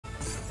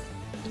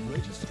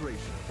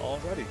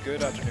Alrighty,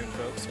 good afternoon,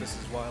 folks. This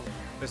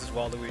is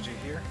Waluigi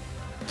here.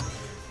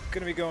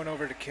 Gonna be going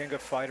over to King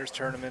of Fighters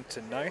tournament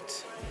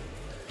tonight.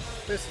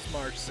 This is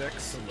March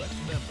 6th.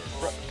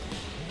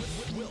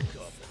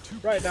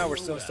 Right now we're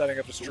still setting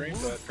up a stream,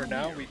 but for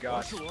now we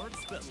got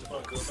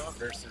Maguma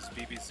versus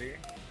BBC.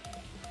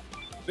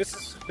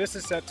 This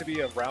is set to be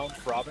a round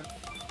robin.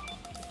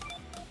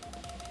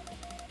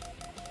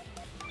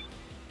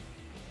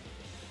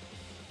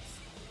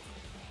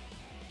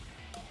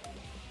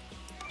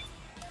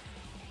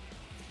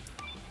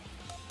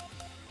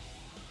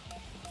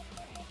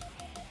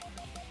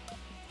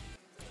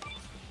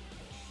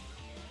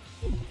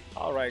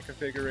 Alright,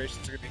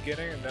 configurations are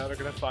beginning, and now they're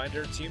going to find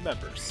their team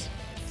members.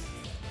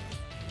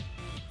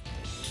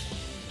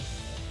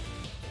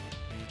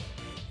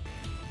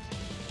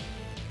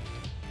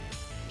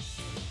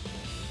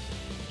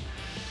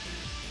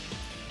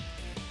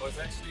 Well, it's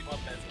actually my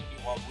man's going to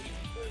be Waluigi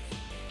first.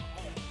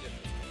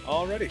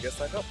 Alrighty,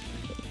 guess I know.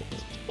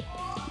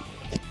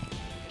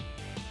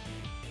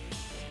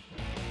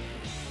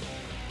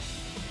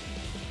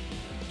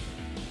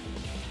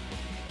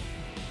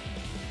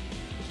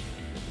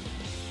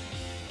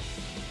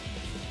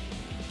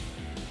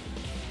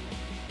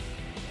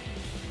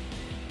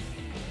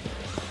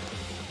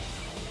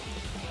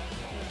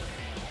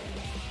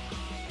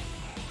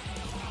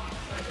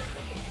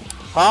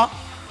 Huh?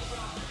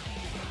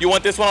 You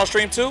want this one on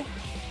stream too?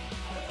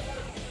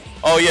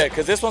 Oh yeah,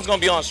 because this one's going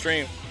to be on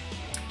stream.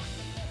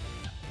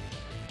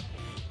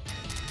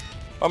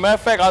 As a matter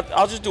of fact,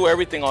 I'll just do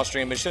everything on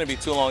stream. It shouldn't be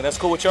too long. That's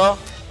cool with y'all?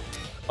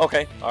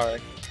 Okay,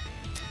 alright.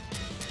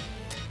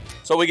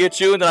 So we get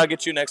you, and then I'll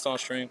get you next on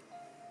stream.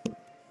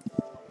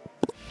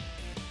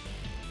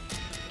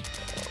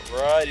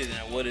 Alrighty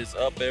then, what is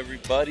up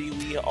everybody?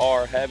 We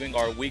are having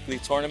our weekly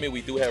tournament.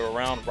 We do have a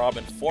round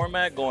robin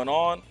format going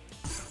on.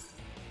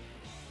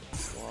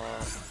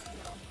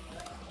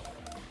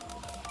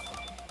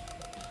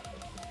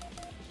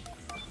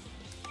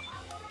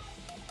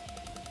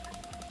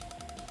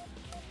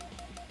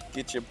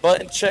 Get your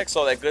button checks,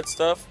 all that good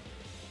stuff.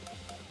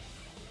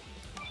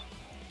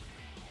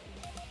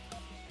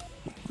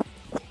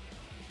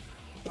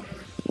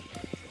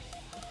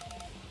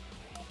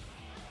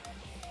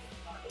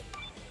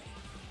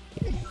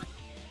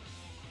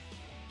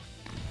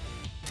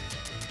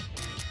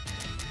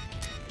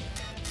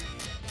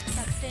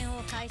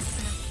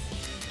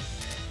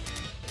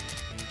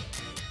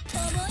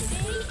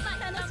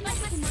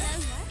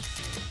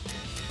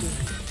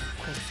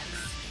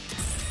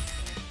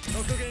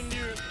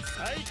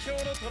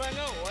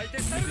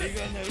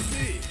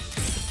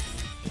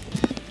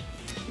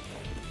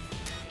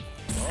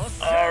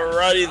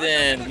 Alrighty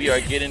then, we are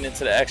getting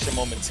into the action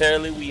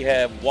momentarily. We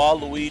have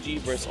Waluigi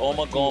versus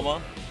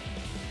Omagoma.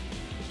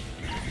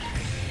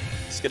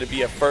 It's going to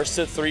be a first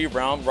to 3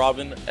 round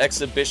robin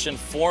exhibition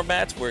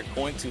format. We're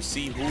going to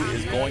see who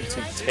is going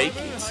to take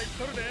it.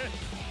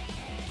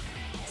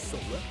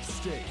 Select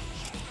stage.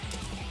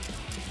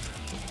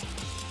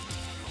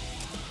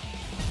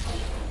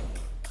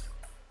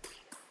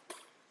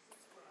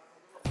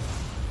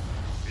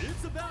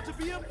 It's about to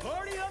be a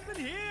party up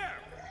in here.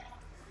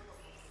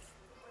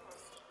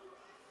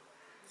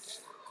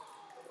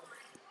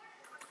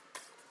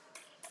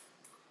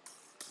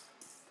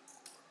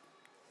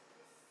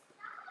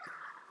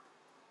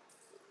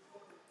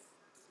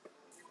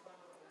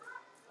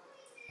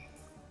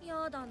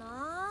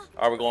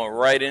 Alright, we're going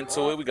right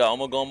into it. We got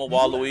Omagoma,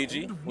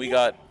 Waluigi. We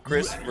got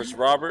Chris versus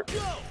Robert.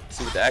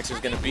 See what the action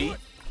is going to be.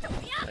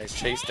 Nice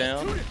chase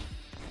down.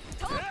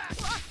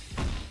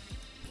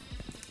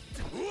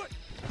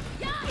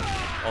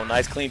 Oh,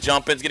 nice clean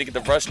jump in. He's going to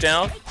get the rush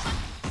down.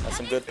 Got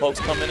some good pokes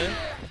coming in.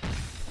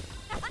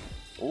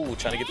 Ooh,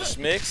 trying to get the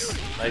smicks.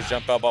 Nice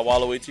jump out by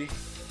Waluigi.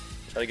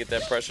 Try to get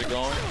that pressure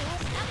going.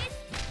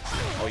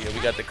 Oh, yeah, we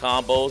got the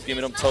combos. Give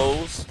me them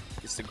toes.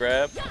 Gets the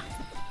grab.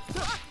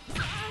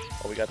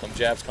 Oh, we got them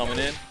jabs coming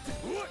in.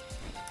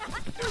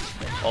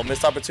 Oh,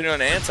 missed opportunity on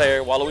the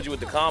anti-air. Waluigi with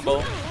the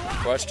combo.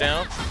 Rush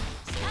down.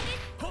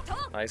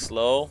 Nice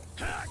low.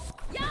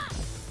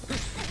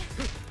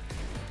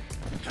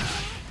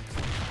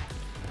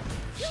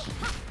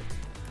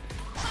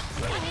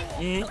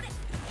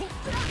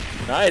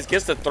 Nice,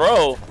 gets the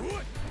throw.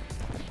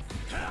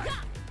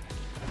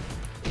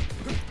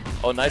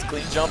 Oh, nice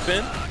clean jump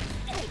in.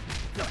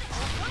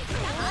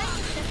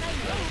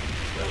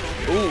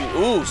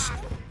 Ooh.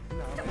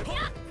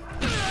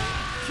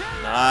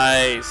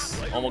 Nice.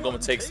 Omagoma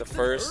takes the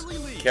first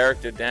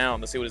character down.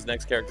 Let's see what his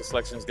next character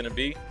selection is going to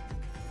be.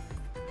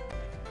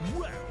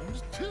 Round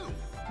 2.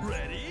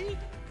 Ready?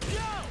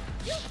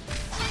 Go!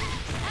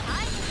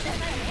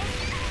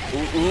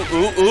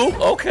 Ooh.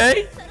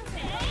 Okay.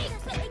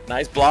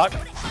 Nice block.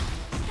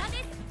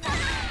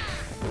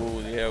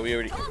 Ooh, yeah, we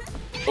already.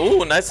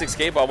 Ooh, nice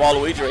escape by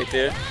Waluigi right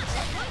there.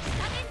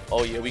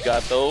 Oh, yeah, we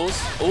got those.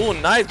 Ooh,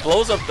 nice.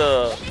 Blows up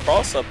the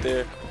cross up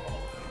there.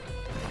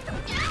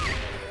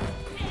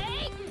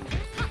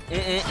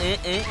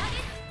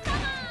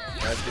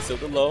 Nice, gets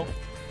the low.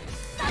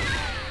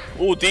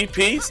 Ooh,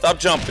 DP, stop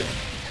jumping.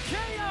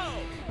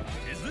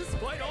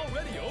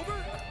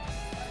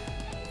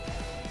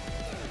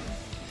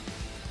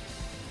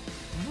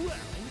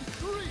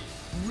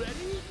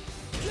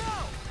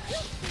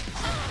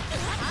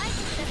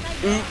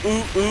 Ooh,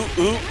 ooh, ooh,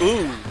 ooh,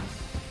 ooh.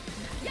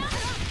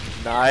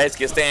 Nice,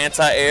 gets the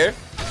anti-air.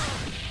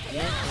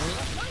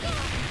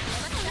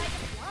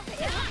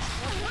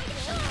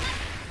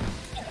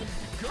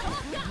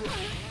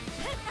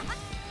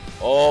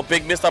 Oh,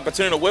 big missed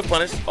opportunity to whip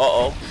punish.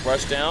 Uh-oh,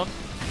 rush down.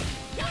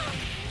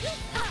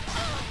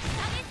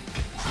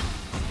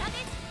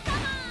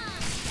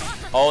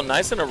 Oh,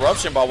 nice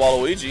interruption by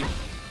Waluigi.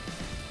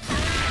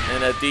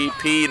 And a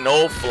DP,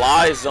 no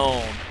fly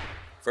zone.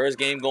 First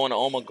game going to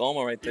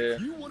Omagoma right there.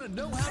 You want to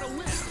know how to win?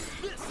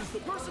 This is the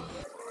person.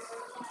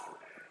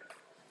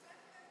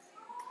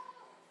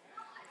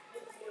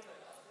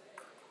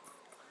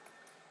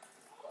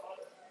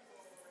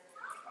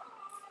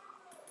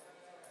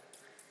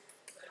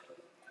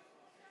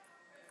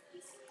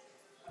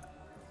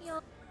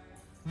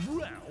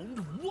 Round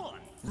one.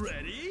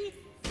 Ready?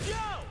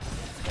 Go!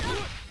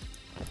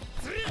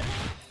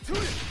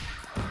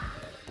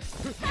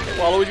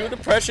 Waluigi with the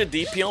pressure.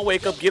 DP on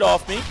wake up. Get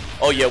off me.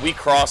 Oh, yeah, we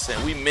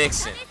crossing. We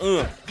mixing.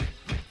 Got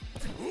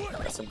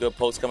some good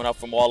pokes coming out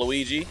from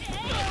Waluigi.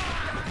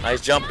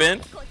 Nice jump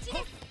in.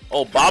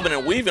 Oh, bobbing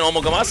and weaving. Oh,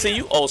 my God, I see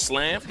you. Oh,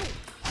 slam.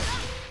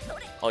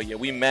 Oh, yeah,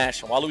 we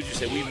mash. Waluigi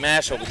said we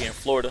mash over here in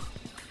Florida.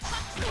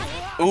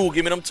 Ooh,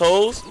 give me them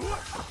toes.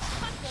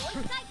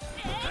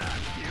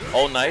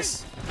 Oh,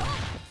 nice.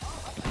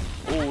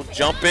 Ooh,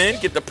 jump in.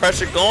 Get the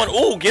pressure going.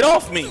 Ooh, get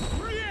off me.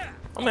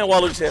 My man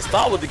Waluigi said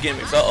stop with the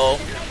gimmicks. Uh-oh.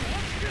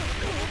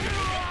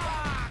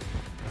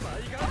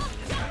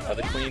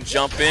 Another clean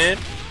jump in.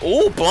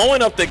 Ooh,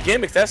 blowing up the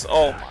gimmicks. That's,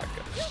 oh, my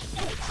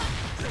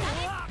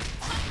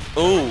God.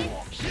 Ooh.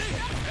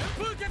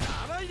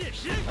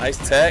 Nice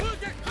tech.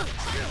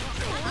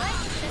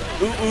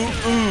 Ooh, ooh,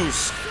 ooh.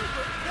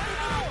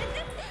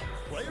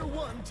 Player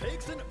one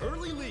takes an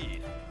early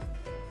lead.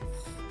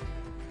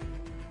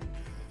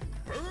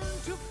 Burn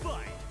to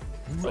fight.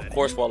 Of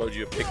course, Waluigi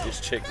would pick this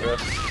chick, bro.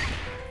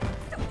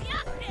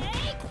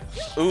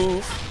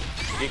 Ooh.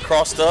 Get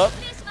crossed up.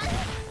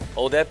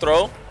 Hold that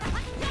throw.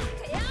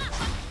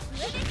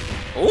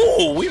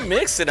 Ooh, we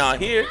mixing out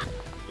here.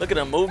 Look at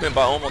the movement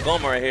by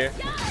Omagoma right here.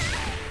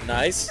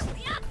 Nice.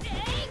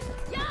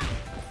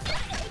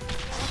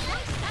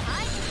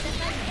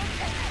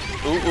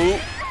 Ooh, ooh.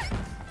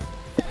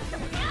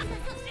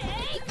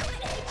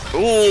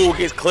 Ooh,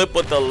 gets clipped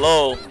with the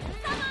low.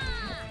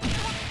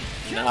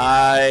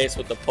 Nice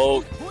with the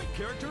poke. Point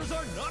characters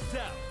are knocked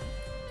out.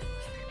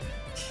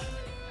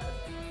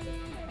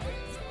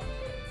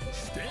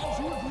 Stand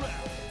your ground.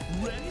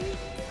 Ready?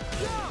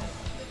 Go!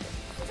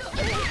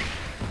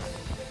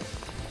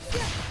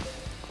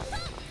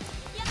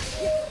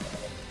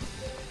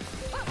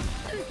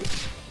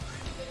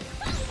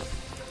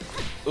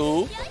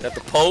 Ooh, got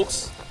the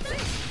pokes.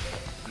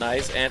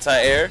 Nice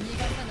anti-air.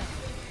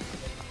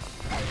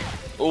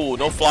 Ooh,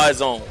 no fly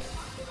zone.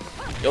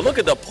 Yo, look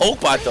at the poke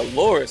by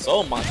Dolores.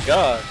 Oh my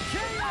God.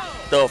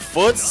 The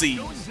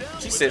footsie.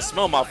 She said,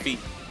 smell my feet.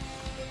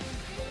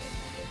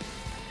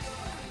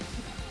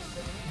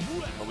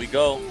 Here we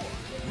go.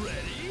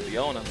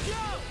 Leona.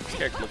 This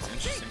character looks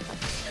interesting.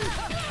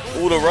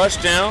 Ooh, the rush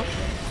down.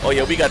 Oh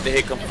yeah, we got the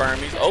hit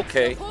confirmies.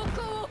 Okay.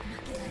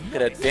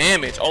 Look at the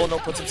damage. Oh no,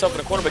 puts himself in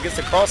the corner but gets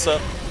the cross up.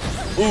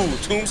 Ooh,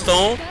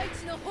 tombstone.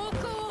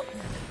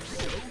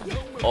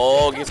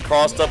 Oh, gets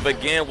crossed up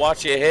again.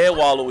 Watch your head,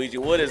 Waluigi.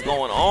 What is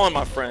going on,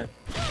 my friend?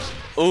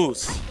 Ooh.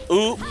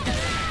 Ooh.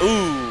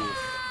 Ooh.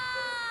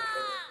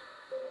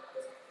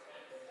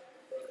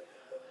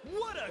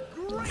 What a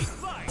great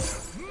fight!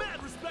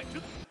 Mad respect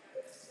to.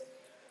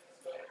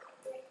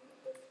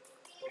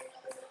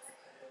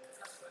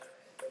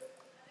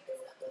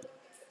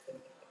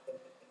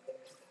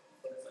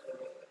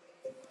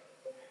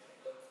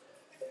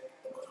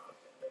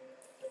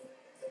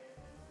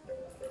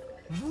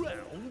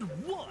 Round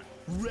one.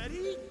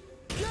 Ready?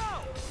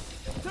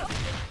 Go!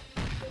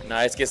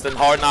 Nice. Gets the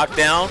hard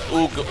knockdown.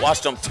 Ooh,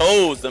 watch them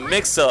toes. The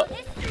mix up.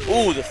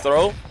 Ooh, the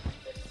throw.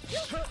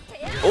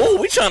 Ooh,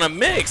 we trying to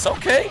mix.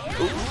 Okay.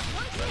 Ooh.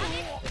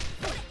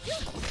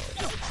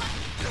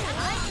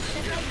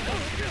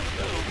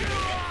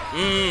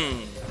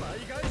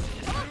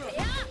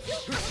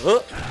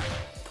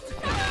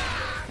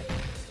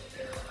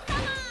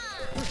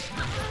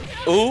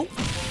 Ooh.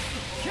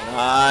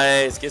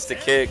 Nice. Gets the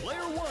kick. Player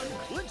one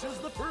clinches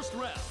the first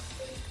round.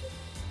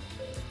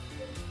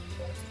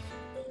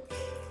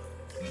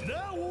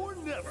 Now or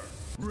never.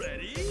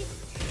 Ready?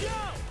 Go!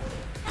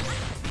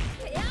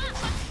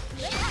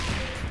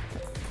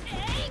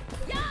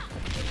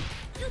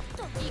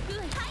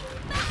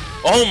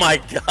 Oh my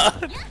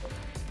God.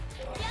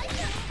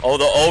 Oh,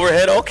 the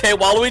overhead. Okay,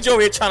 Waluigi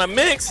over here trying to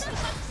mix.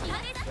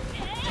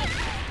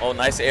 Oh,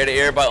 nice air to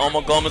air by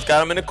Omagoma's.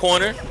 Got him in the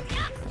corner.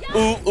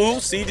 Ooh, ooh,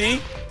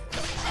 CD.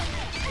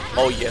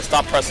 Oh yeah,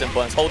 stop pressing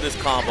buttons. Hold this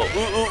combo.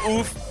 Ooh, ooh,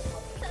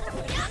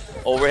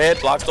 oof. Overhead,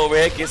 blocks the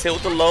overhead, gets hit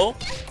with the low.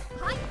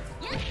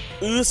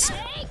 Oos.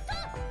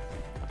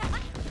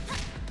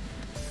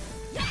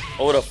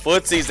 Oh, the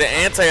footsies, the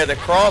anti-air, the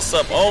cross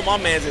up. Oh, my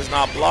man's is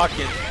not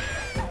blocking.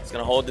 He's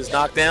gonna hold this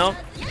knockdown.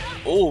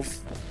 Oof.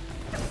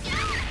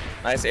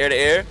 Nice air to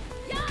air.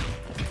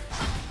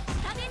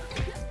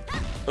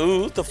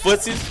 Ooh, the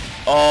footsies.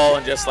 Oh,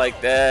 and just like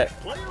that.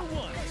 Player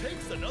one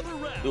takes another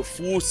round. The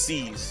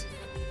footsies.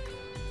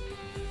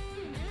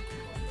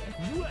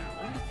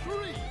 Round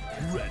three.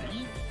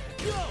 Ready?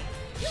 Go.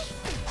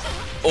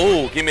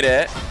 Oh, give me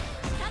that.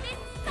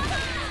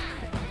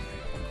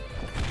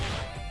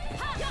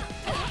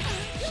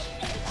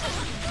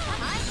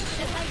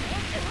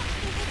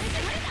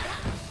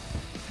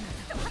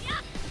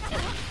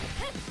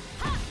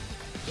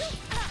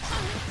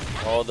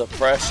 Oh, the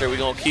pressure. We're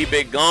going to keep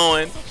it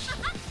going.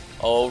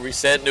 Oh,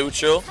 reset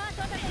neutral.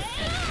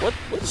 What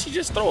did she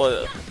just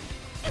throw?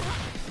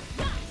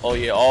 Oh,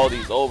 yeah, all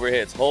these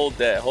overheads. Hold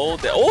that.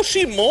 Hold that. Oh,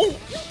 she moved.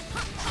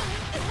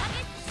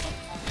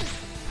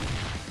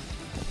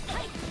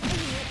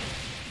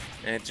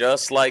 And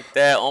just like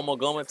that,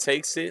 Omogoma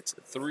takes it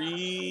 3-0. If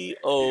you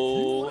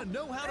want to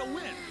know how to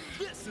win,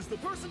 this is the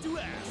person to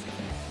ask.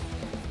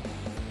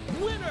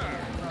 Winner.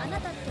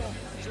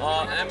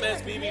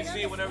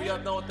 MSBBC, whenever y'all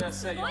know what that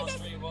said, y'all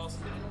stream, boss.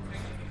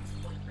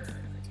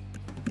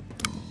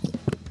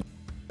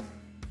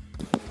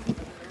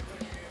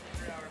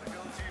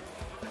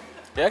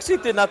 You actually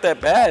did not that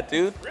bad,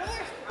 dude. Really?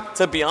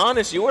 To be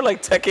honest, you were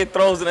like Tekken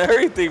throws and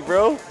everything,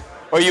 bro.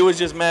 Or you was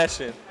just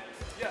mashing.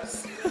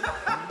 Yes. I'm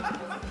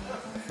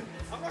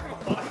not gonna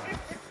lie.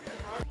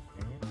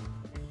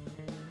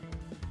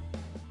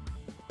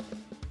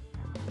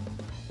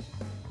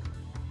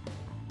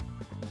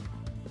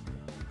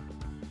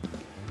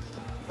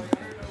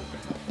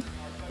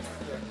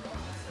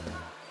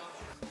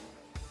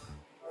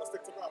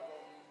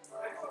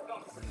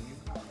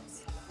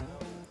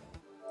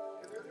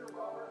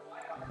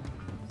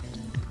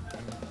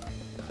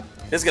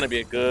 This is gonna be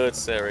a good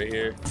set right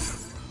here.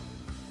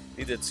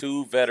 These are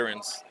two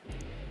veterans.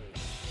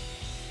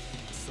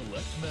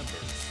 Select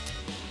members.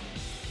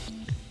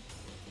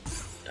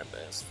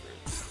 MS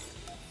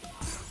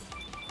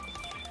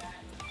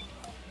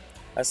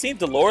I seen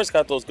Dolores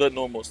got those good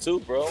normals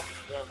too, bro.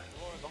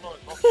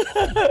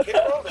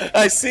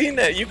 I seen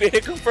that. You can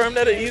hit confirm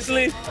that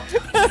easily.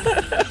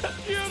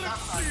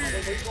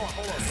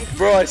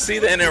 Bro, I see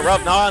the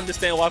interrupt. Now I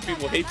understand why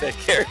people hate that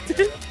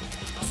character.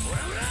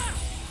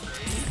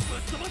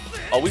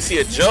 Oh, we see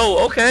a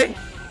Joe. Okay.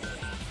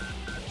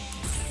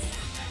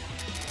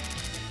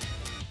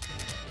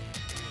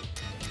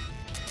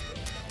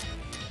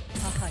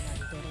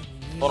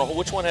 Hold on.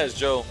 Which one has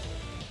Joe?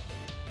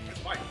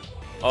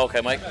 Oh, okay,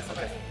 Mike.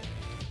 Okay.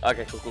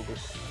 Okay, cool.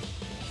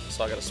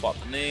 So I gotta swap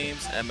the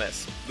names.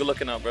 MS. Good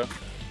looking out, bro.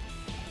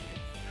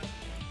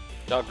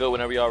 Y'all good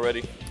whenever y'all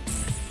ready.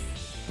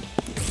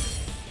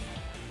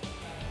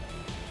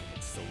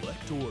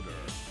 Select order.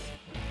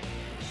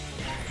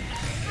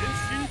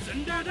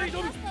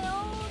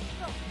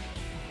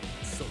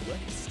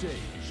 Select stage.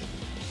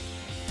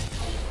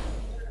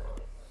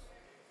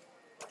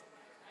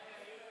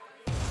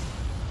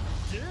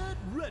 Get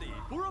ready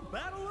for a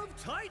battle of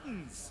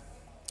titans.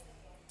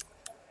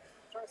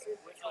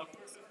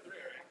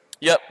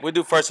 Yep, we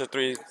do first or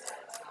three.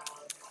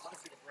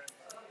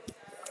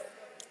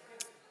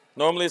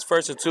 Normally it's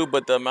first or two,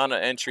 but the amount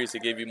of entries to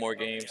give you more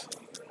games.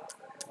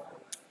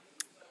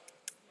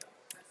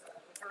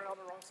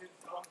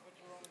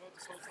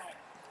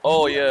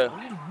 Oh yeah,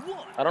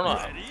 I don't know.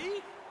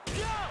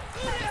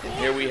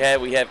 Here we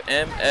have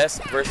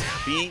MS versus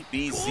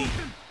BBZ.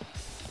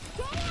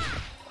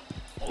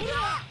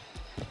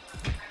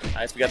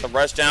 Nice, we got the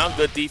rush down.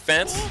 Good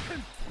defense.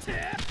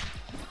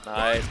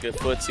 Nice, good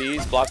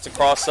footsies. Blocks the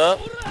cross up.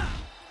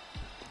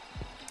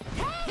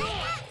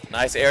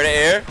 Nice air to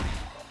air.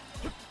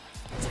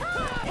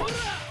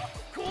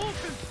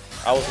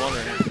 I was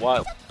wondering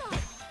why.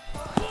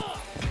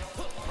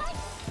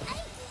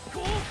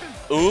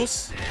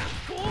 Oos.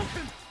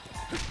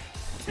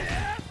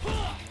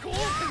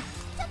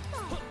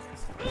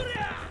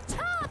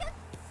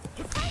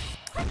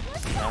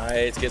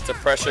 Nice, gets the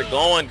pressure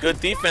going.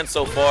 Good defense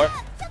so far.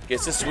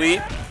 Gets the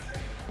sweep.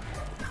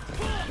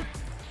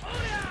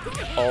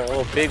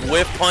 Oh, big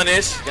whip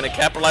punish. Gonna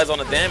capitalize on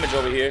the damage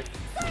over here.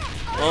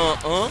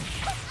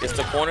 Gets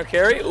the corner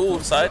carry.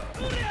 Ooh, side.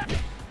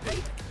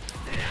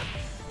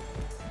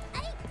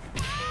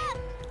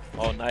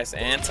 Oh, nice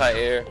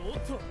anti-air.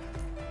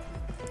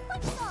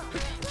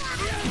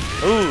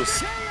 Ooh.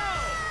 So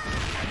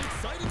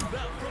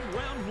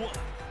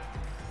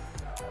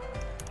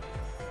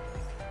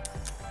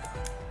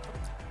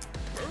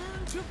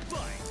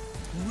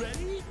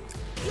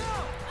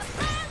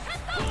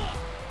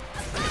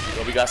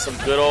we got some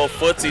good old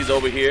footsies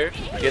over here.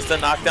 Gets the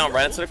knockdown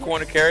right into the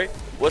corner carry.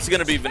 What's it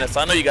gonna be,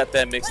 Vanessa? I know you got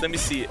that mix. Let me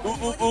see it.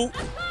 Ooh.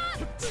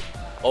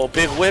 Oh,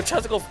 big whip.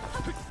 Tries to go.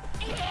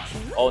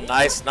 Oh,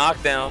 nice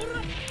knockdown.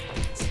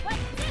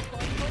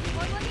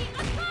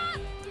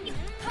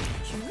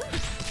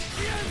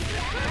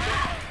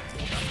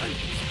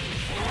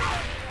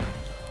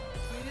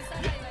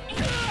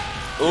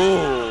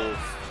 Ooh.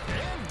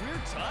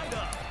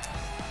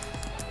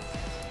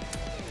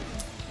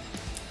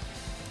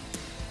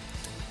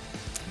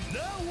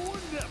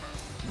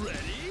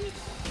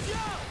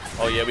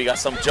 Oh yeah, we got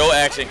some Joe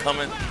action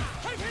coming.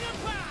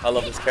 I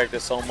love this character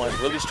so much.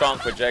 Really strong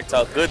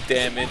projectile, good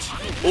damage.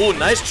 Ooh,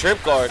 nice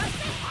trip guard.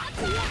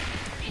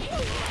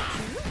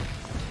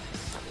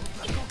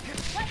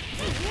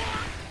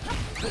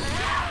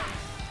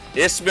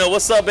 Ishmael,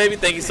 what's up, baby?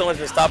 Thank you so much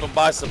for stopping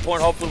by, support.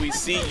 Hopefully we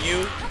see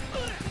you.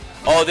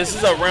 Oh, this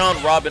is a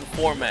round robin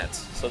format.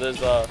 So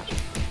there's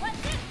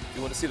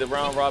you want to see the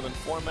round robin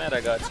format? I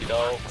got you,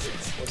 dog.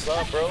 What's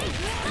up, bro?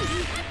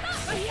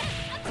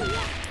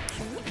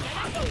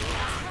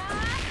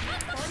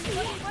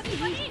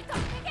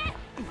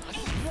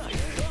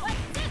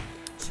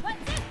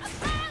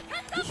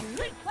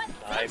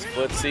 Nice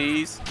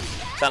footsies.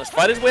 Trying to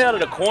fight his way out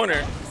of the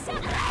corner.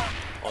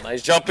 Oh,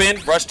 nice jump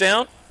in, rush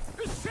down.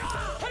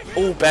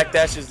 Oh,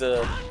 backdash is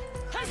the.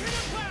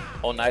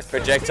 Oh, nice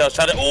projectile.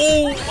 Trying to.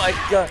 Oh my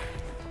god.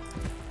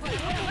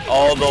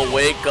 Oh, the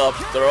wake up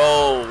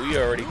throw. You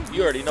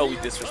already know we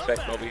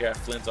disrespect over here at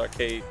Flynn's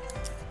Arcade.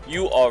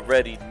 You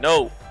already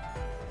know.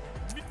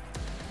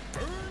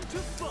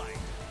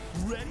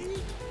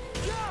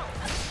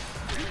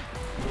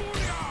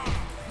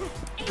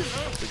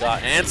 We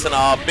got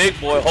Antonov, big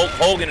boy, Hulk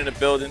Hogan in the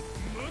building.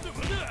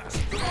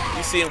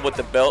 You see him with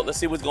the belt. Let's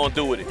see what's gonna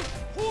do with it.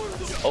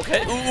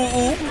 Okay,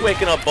 ooh,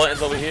 waking up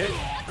buttons over here.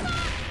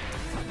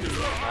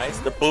 Nice,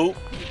 the boot.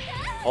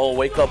 Oh,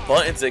 wake up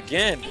buttons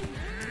again.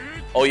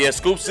 Oh yeah,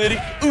 Scoop City.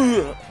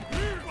 Ugh.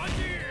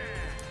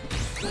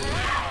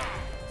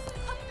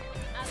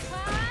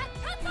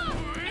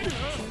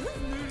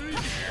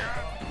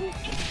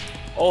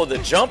 Oh, the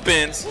jump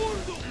ins.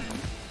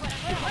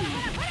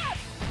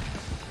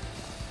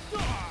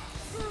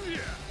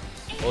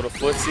 Oh, the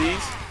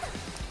footsies.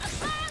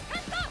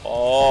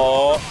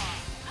 Oh.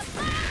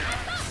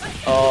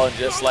 Oh,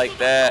 just like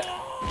that.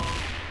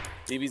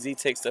 DBZ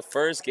takes the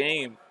first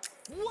game.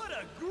 What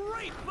a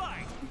great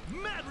fight!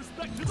 Mad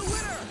respect to the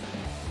winner!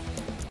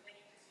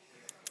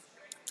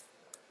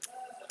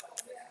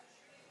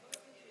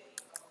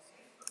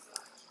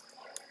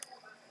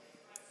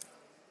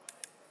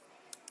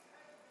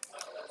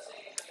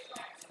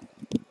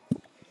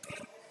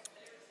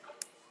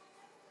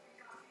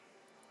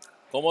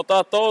 ¿Cómo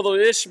está todo,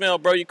 Ishmael,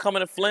 bro? You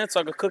coming to Flynn so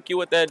I can cook you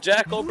with that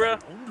jackal, bro?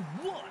 Round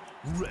one.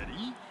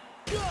 Ready?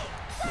 Go!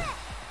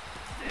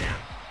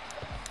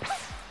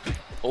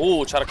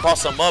 Ooh, try to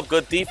cross him up.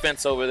 Good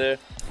defense over there.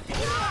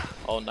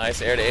 Oh,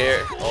 nice air to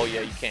air. Oh,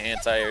 yeah, you can't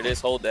anti-air this.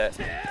 Hold that.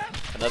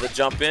 Another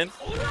jump in.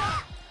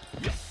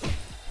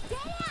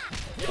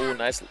 Ooh,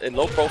 nice. And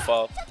low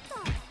profile.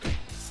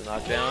 It's a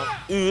knockdown.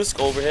 Ooh, it's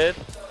overhead.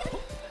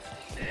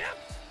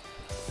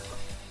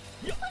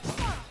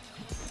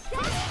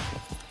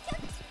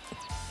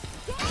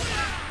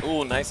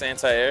 Ooh, nice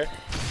anti-air.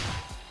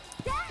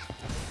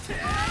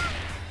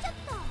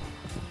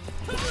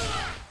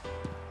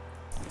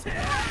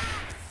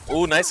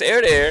 Ooh, nice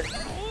air to air.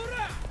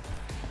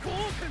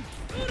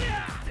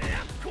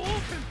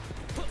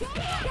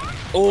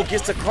 Ooh,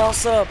 gets the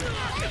cross up.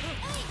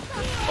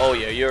 Oh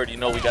yeah, you already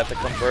know we got the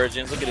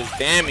convergence. Look at his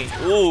dammy.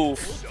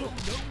 Oof.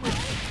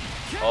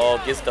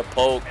 Oh, gets the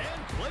poke.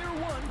 Player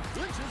one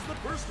clinches the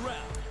first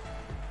round.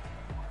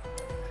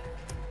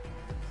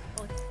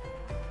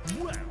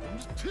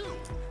 Round two.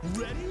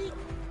 Ready?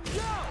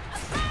 Go!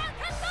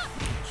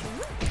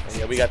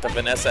 Yeah, we got the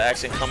Vanessa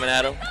action coming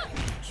at him.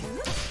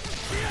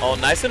 Oh,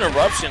 nice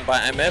interruption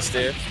by MS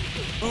there.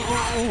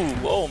 Ooh,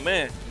 oh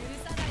man.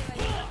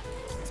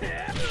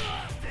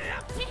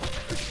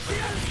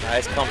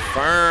 Nice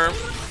confirm.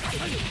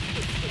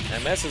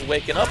 MS is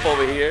waking up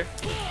over here.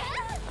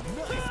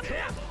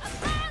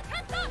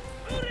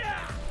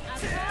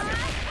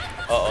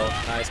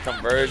 Uh-oh, nice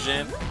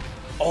conversion.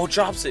 Oh,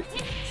 drops it.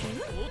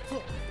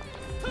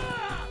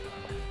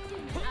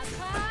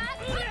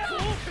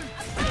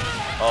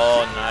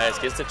 Oh, nice.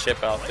 Gets the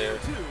chip out there.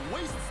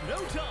 Wastes no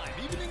time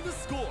evening the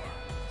score.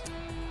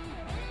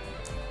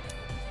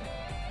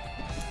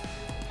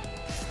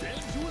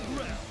 Stand to the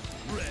ground.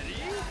 Ready?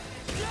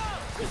 Go!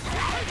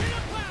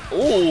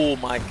 Oh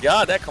my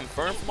god, that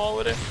confirmed from all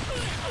over there.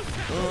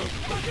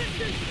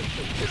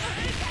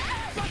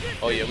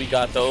 Oh yeah, we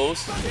got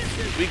those.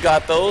 We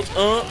got those.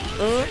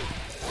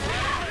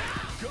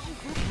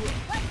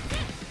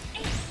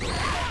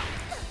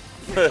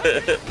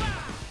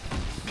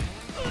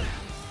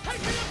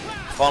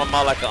 Call him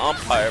out like an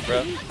umpire,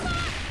 bro.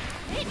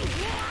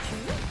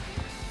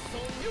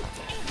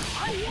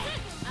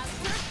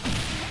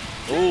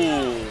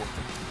 Ooh.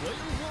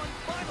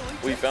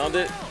 We found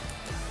it.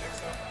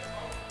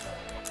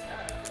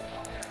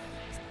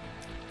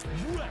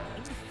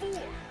 Round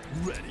four.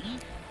 Ready?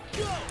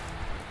 Go!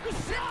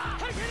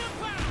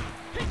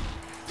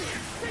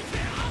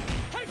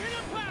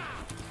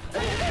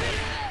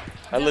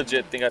 I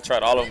legit think I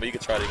tried all of them, but you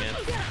can try it again.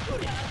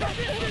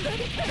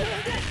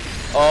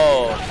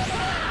 Oh.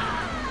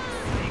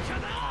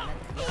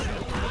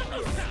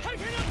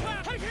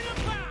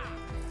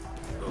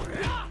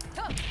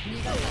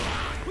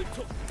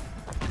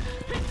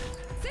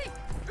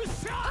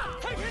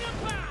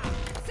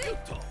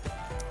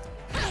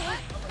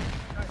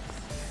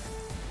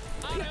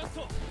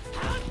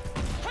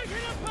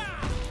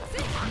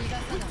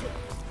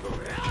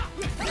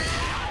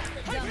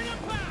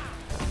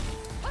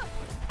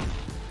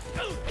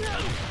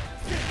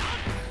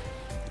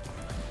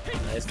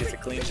 Nice, gets a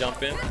clean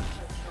jump in.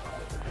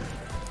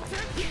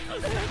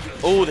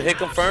 Oh, the hit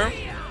confirmed.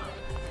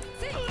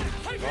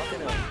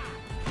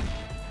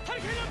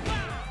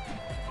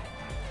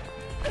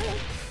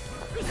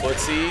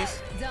 Footsies.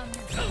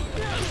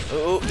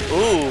 Ooh,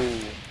 ooh.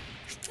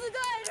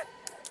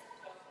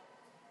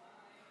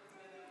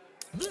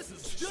 This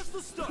is just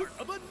the start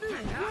of a new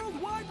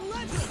worldwide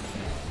legend.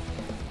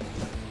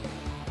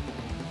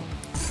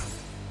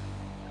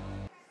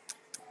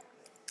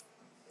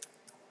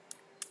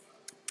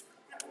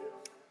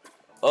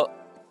 Oh,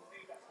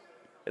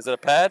 is it a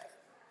pad?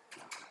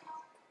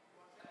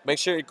 Make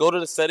sure you go to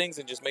the settings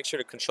and just make sure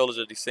the controllers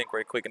are desync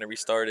right quick and then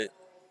restart it.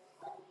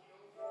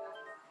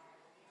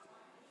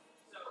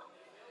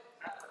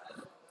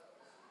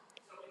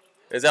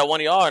 Is that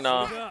one of y'all or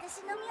nah?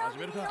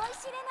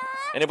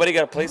 Anybody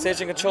got a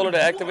PlayStation controller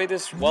to activate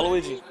this?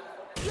 Waluigi.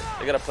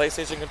 They got a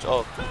PlayStation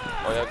controller.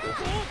 Oh, yeah, good.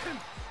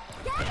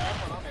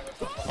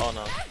 Oh,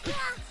 no.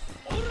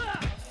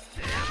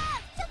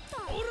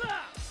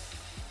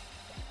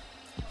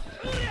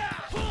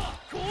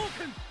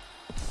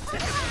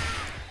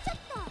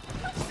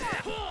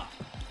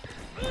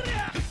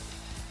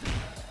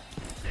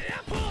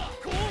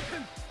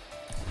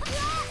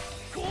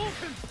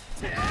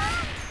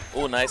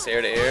 Oh, nice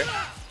air to air.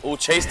 Oh,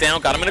 chase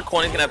down. Got him in the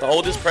corner. He's going to have to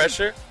hold his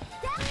pressure.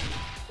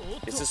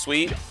 It's a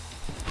sweep.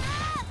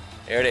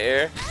 Air to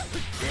air.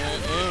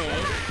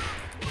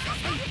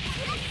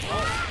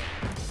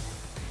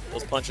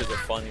 Those punches are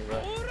funny,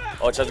 bro.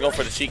 Oh, tries to go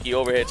for the cheeky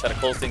overhead. Try to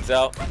close things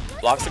out.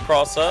 Blocks the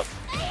cross up.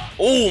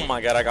 Oh, my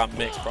God. I got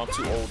mixed, bro. I'm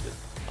too old.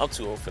 I'm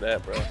too old for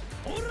that, bro.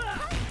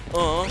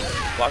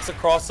 Blocks the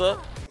cross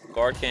up.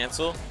 Guard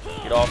cancel.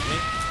 Get off me.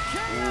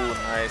 Ooh,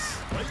 nice.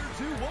 Player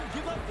 2 won't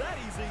give up that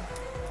easy.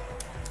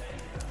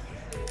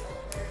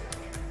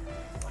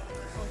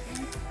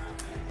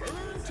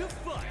 Learn to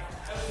fight.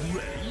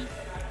 Ready,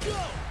 go.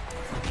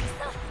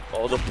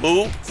 Oh, the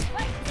blue.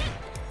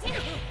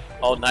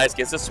 Oh, nice.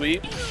 Gets a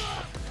sweep.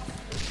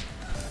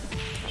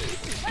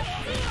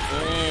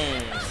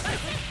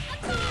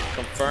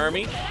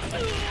 Confirming.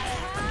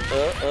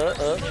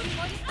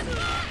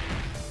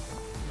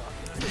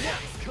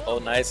 Oh,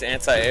 nice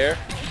anti-air.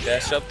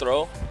 Dash up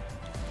throw.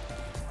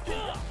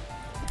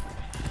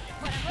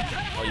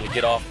 Oh, you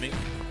get off me.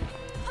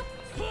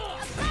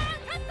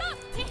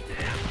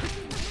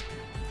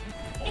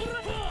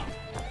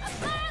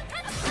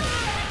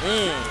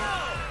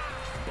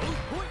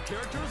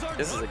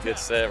 This is a good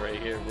set right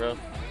here, bro.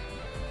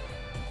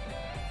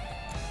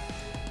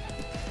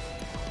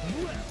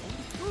 Round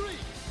 3.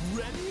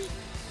 Ready,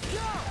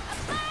 go.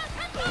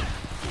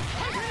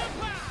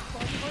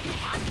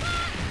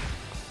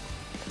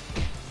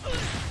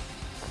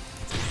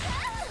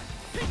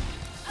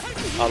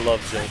 I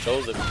love Joe.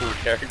 Joe's a cool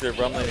character,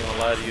 bro. I'm not even gonna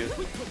lie to you.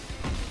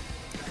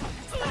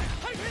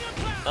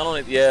 Not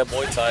only, yeah,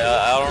 Muay Thai.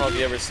 I don't know if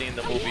you ever seen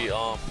the movie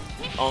Ong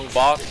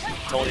Bak,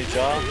 Tony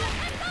Jaa.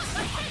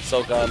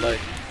 So godlike.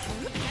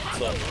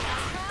 So.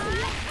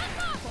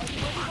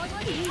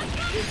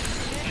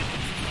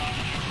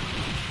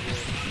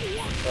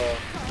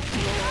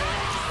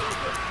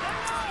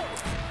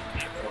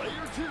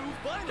 Player 2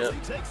 finally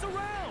takes a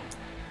round.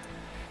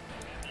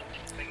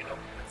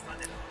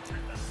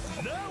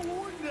 Now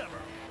or never.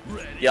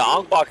 Ready. Yeah,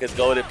 Ong Bak is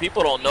goated.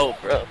 People don't know,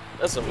 bro.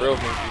 That's a real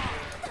movie.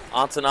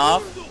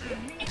 Antonov.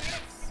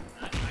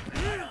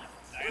 Yeah.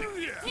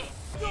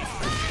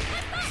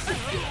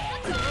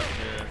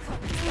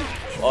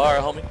 All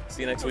right, homie.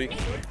 See you next week.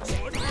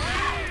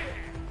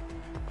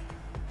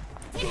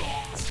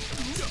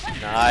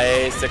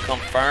 Nice to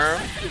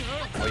confirm.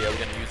 Oh yeah, we're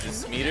gonna use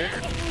this meter.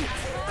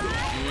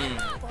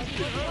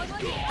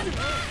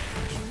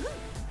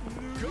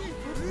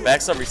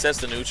 Backs up, resets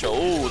the neutral.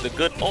 Ooh, the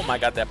good. Oh my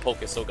God, that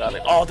poke is so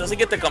godly. Oh, doesn't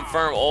get the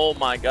confirm. Oh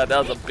my God, that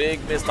was a big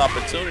missed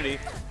opportunity.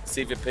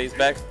 See if it pays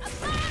back.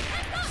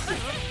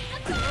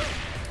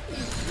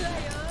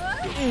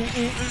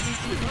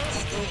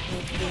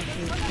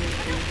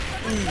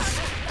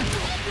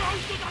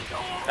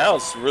 That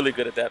was really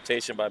good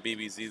adaptation by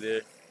BBZ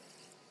there.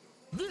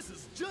 This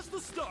is just the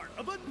start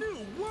of a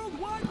new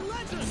worldwide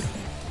legend.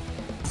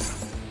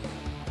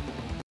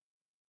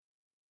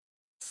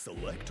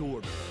 Select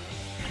order.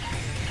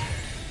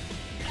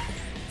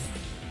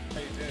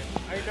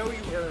 I know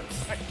you were.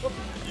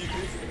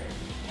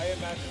 I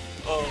imagine.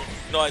 Oh,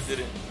 no, I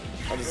didn't.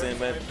 I'm just saying,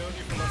 man. I've known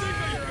you for months of the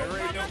year. I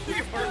already know who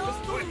you are at this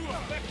point.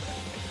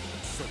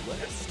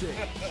 Select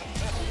stage.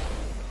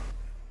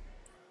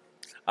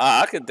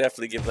 I could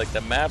definitely give, like,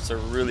 the maps are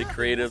really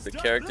creative. The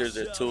characters,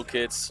 their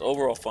toolkits.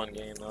 Overall fun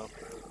game, though.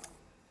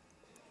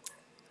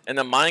 And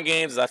the mind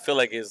games, I feel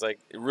like, is, like,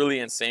 really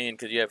insane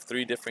because you have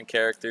 3 different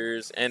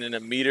characters. And then the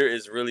meter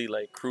is really,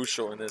 like,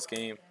 crucial in this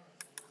game.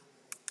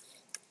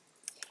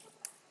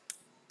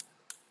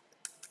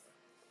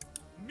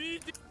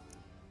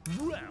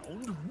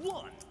 Round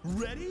 1.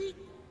 Ready?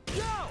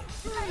 Go!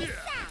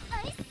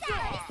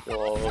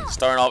 Whoa,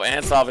 starting off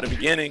Ansov at the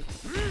beginning.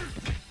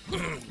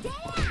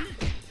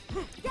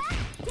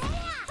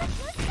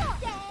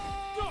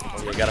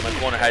 Oh, yeah, got him in the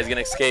corner. How he's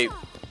gonna escape?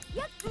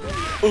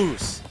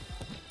 Oos.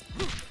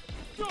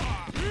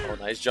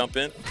 Nice jump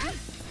in.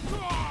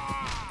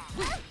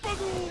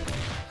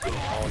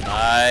 Oh,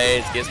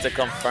 nice. Gets to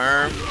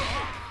confirm.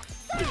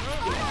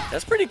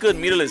 That's pretty good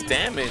meterless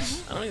damage.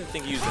 I don't even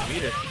think he used a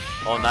meter.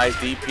 Oh, nice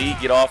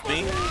DP. Get off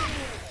me.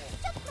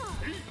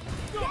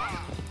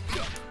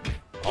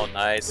 Oh,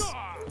 nice.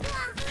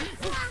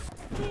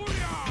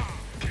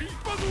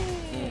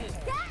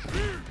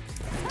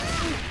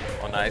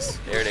 Oh, nice.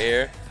 Air to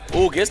air.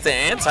 Ooh, gets the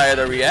anti of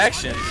the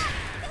reactions.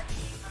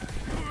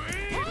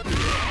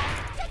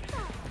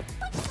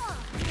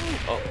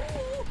 Oh.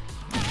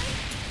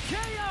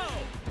 KO!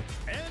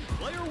 And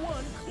player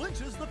one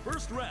clinches the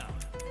first round.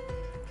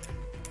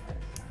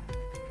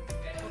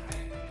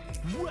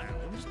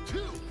 Round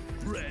two.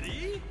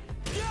 Ready?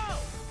 Go!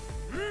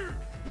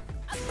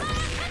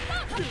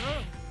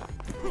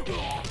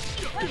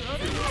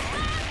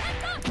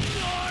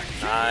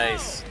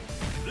 Nice.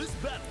 This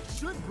battle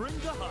should bring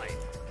the hype.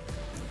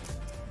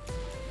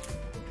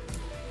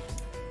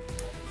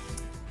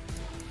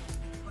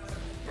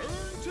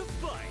 Burn to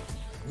fight.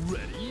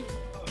 Ready?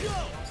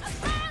 Go!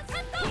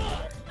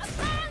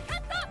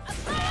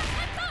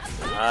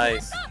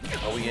 Nice.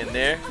 Are we in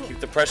there? Keep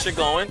the pressure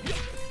going.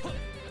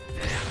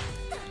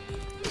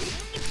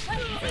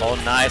 Oh,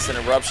 nice. An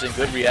eruption.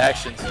 Good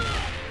reactions.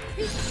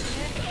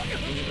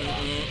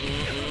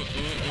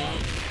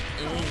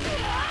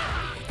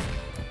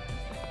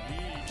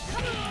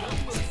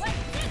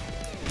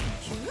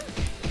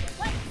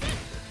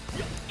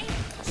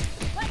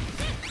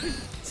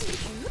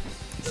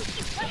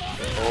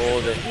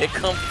 Oh, the hit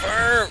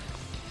confirmed.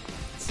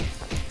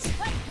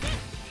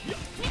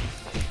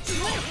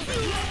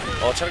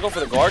 Oh, trying to go for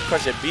the guard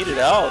crush and beat it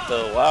out,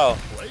 though. Wow.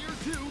 Player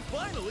two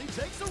finally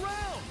takes a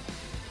round.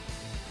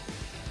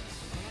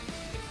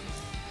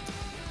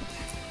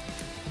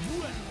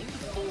 Round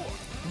four.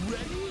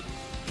 Ready?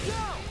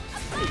 Go!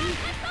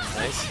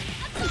 Nice.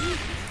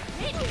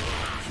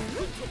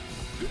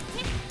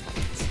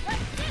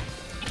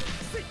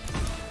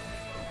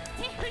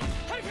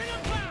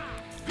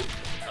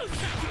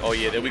 Oh,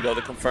 yeah, there we go.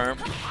 The confirm.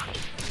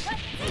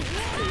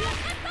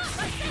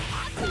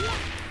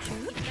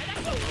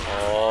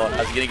 Oh,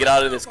 how's he gonna get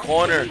out of this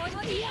corner?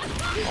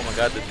 Oh my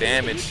god, the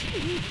damage.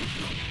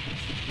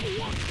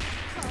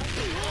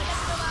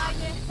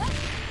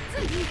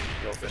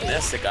 Yo,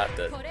 Vanessa got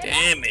the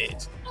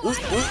damage.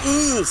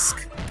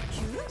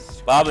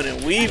 Bobbing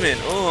and weaving.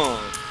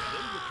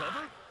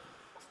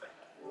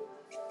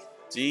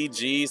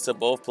 GG's to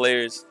both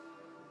players.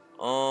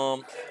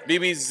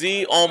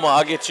 BBZ, Oma,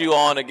 I'll get you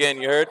on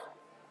again, you heard?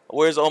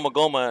 Where's Oma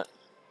Goma at?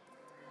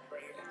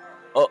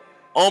 Oh,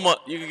 Oma,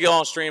 you can get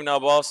on stream now,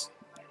 boss.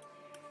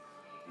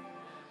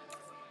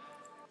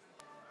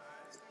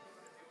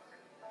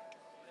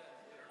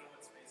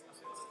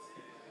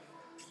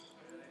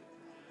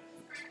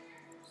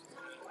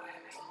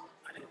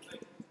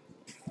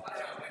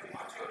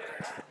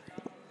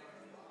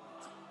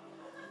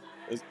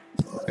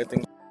 I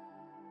think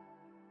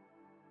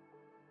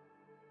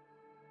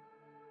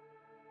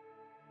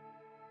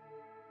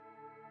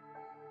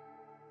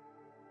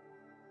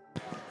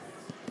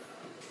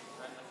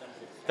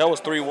that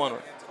was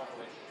 3-1.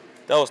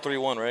 That was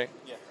 3-1, right?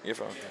 Yeah. You're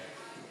fine.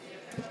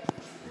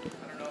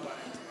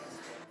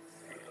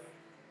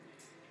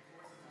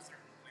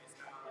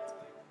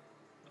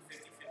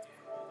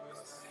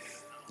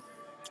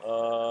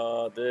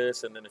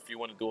 This, and then if you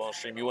want to do on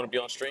stream, you want to be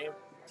on stream?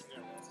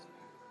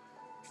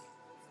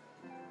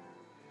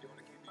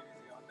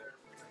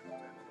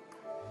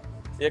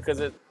 Yeah, because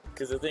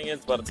the thing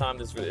is, by the time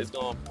this it's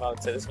gonna probably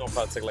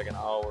take like an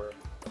hour,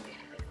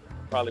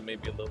 probably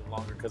maybe a little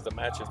longer, because the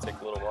matches take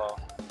a little while.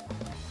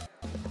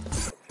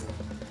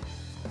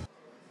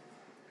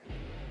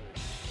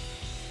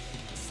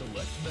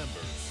 Select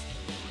members.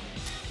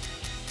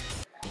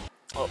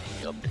 Oh,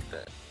 let me update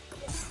that.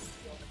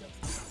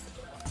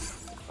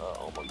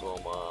 Oh my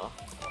god,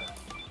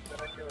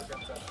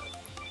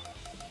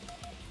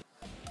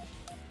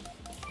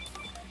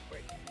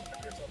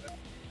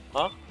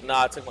 Huh?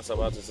 Nah, I took myself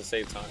out just to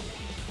save time.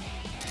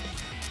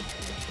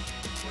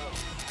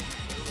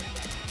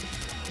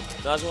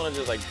 No, I just want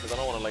to because I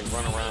don't want to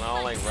run around. I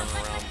don't like running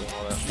around doing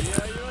all that.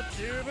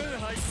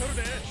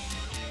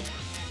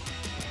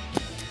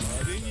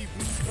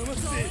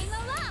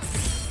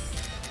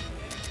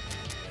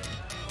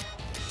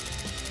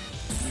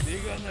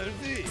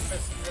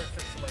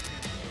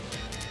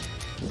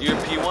 You're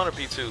P1 or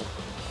P2?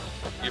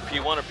 You're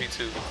P1 or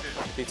P2?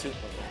 P2? Okay.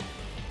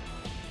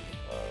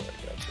 Alright,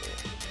 gotcha.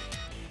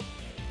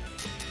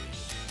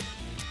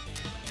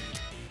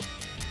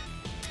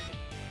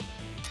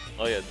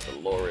 Oh yeah,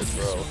 Dolores,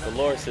 bro.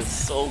 Dolores is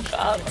so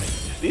godlike.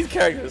 These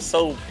characters are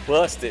so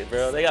busted,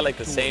 bro. They got like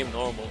the same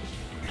normal.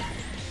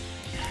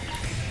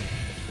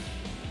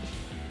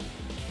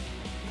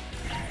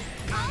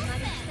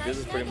 This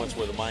is pretty much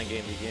where the mind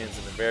game begins,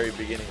 in the very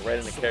beginning, right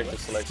in the character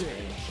selection.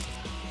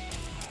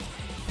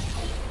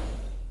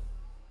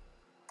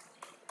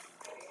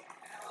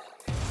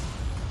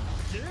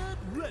 Get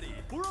ready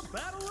for a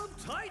battle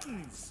of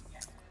titans.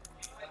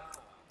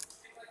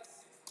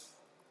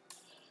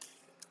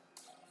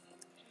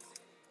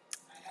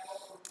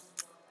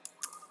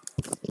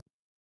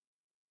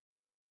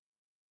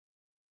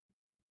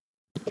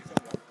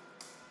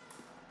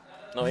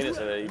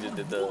 and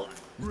did the.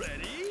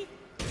 Ready?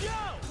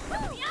 Go!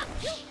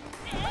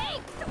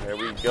 There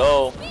we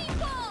go.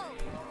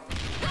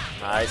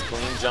 Nice,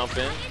 clean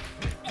jumping.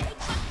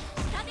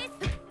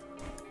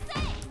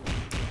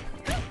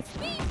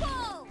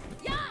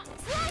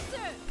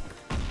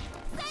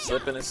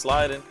 Slipping and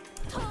sliding.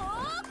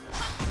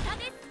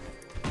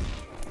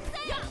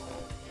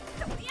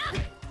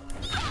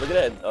 Look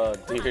at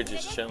that deer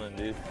just chilling,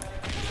 dude.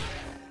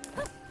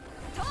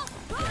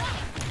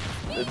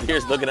 The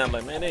deer's looking at him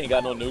like, man, they ain't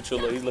got no neutral.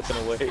 He's looking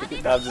away.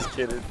 I'm just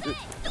kidding.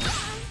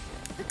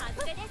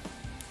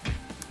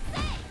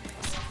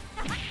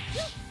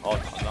 Oh,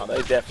 no,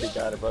 they definitely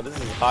got it, bro. This is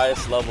the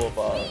highest level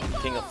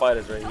of King of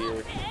Fighters right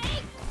here.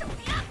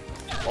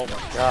 Oh, my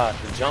God.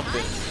 The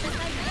jumping.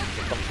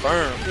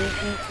 Confirmed.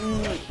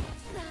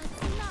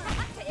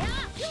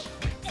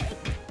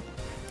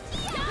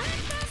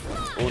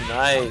 Oh,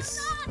 nice.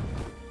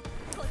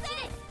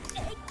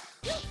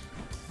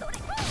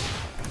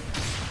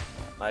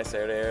 Nice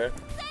air to air.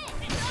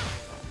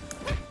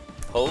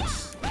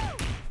 Pokes.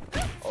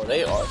 Oh,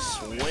 they are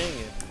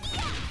swinging.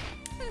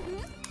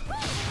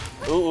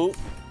 Ooh.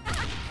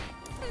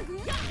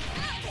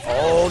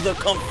 Oh, the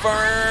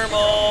confirm.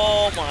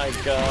 Oh, my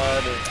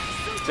God.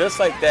 Just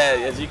like that,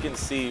 as you can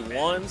see,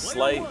 one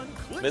slight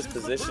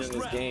misposition in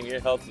this game, your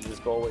health will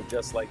just go away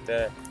just like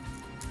that.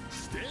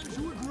 Stand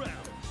your ground.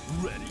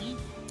 Ready?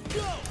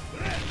 Go!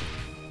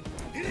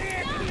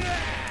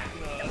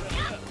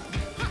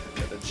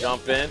 Gotta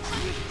jump in.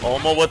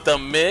 Omo with the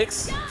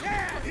mix.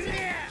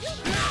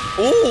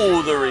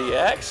 Ooh, the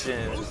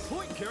reactions.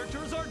 Point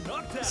characters are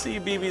knocked out. See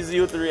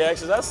BBZ with the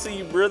reactions. I see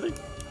you, brother. Round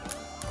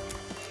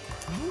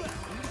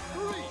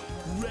 3.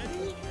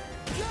 Ready?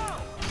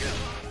 Go!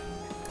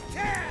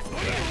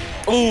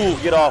 Ooh,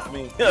 get off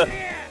me.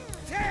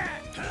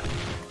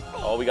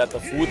 Oh, we got the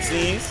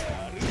footsies.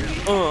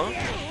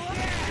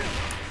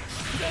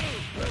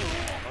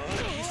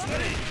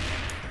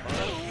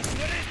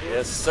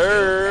 Yes,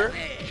 sir.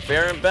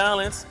 Fair and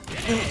balanced.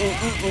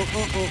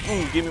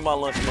 Give me my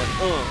lunch money.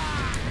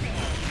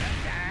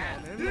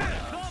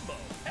 Combo.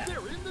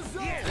 They're in the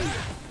zone.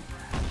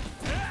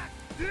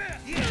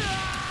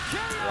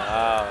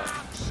 Wow.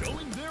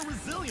 Showing their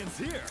resilience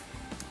here.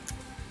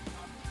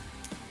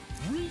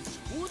 Reach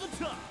for the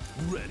top.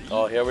 Ready?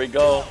 Oh, here we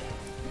go.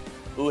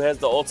 Who has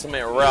the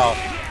ultimate route?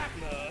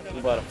 We're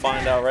about to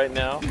find out right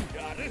now.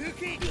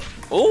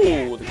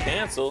 Ooh, the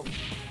cancel.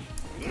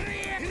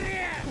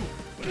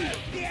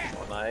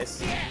 Oh,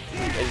 nice.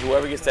 And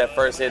whoever gets that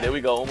first hit, there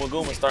we go.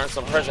 Umaguma starting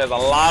some pressure. Has a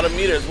lot of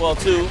meter as well,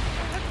 too.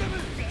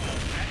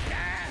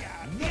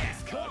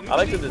 I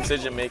like the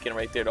decision making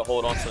right there to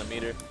hold on to the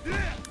meter.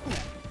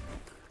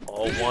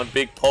 Oh, one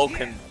big poke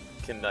can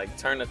like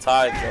turn the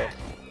tide, though.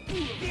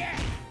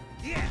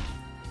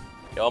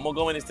 Yo,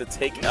 Umaguma needs to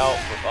take out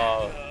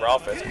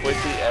Ralph as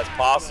quickly as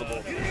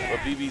possible. But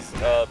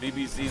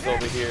BBZ's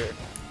over here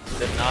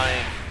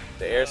denying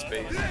the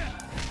airspace.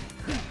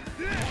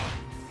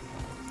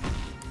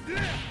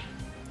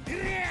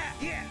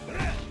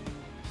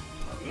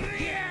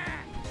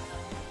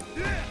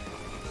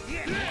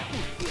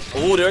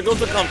 Ooh, there goes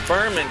the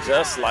confirming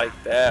just like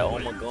that.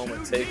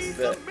 Umaguma takes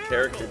that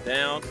character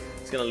down.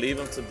 He's going to leave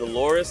him to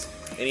Dolores.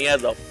 And he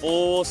has a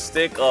full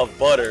stick of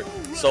butter.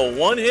 So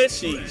one hit,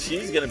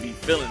 she's going to be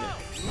feeling it.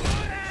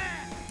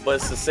 But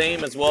it's the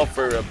same as well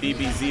for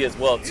BBZ as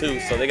well, too.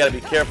 So they got to be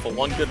careful.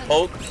 One good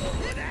poke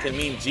can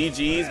mean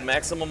GG's,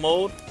 maximum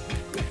mode.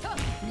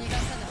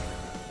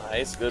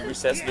 Nice, good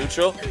resets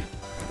neutral.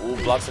 Ooh,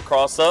 blocks a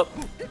cross up.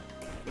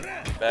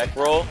 Back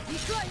roll.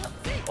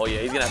 Oh, yeah,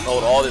 he's going to have to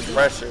hold all this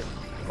pressure.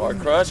 Guard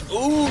crush.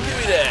 Ooh, give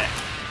me that.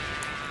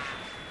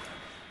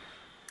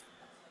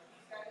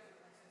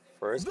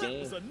 First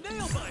game. That was a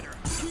nail biter.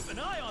 Keep an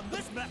eye on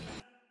this map.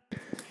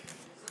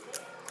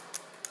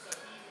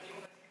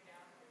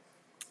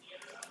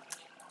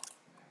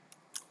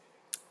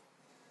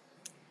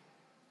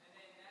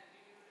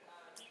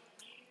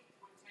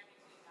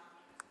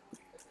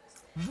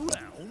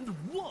 Round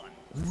 1.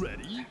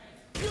 Ready?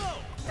 Go!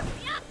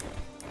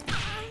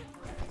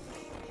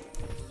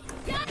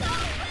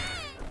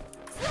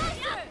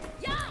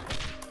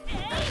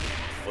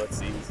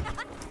 Footsies.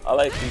 I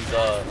like these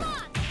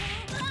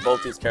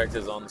both these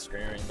characters on the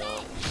screen right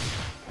now.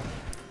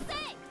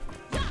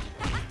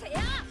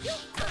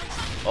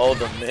 Oh,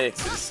 the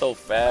mix is so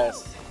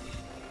fast.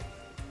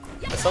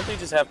 It's something you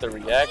just have to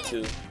react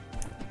to.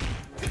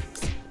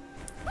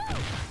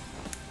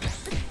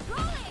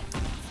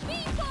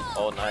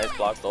 Oh, nice.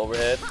 Blocks the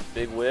overhead.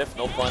 Big whiff.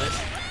 No punish.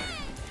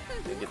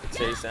 They get the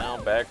chase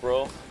down. Back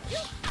roll.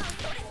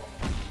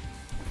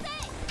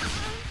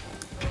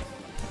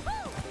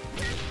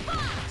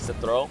 It's a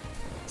throw.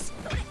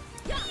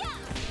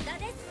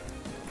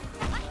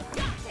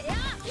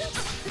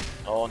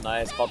 Oh,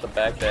 nice. Caught the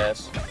back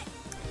dash.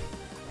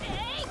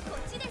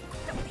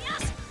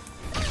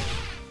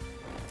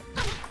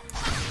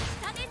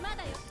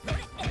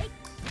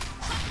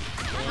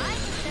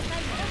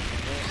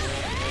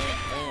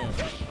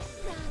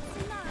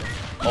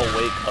 Oh,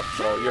 wake up,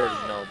 bro. You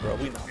already know, bro.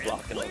 We not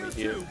blocking over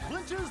here.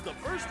 Clinches the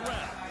first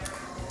round.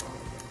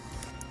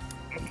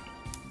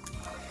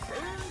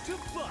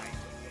 fight.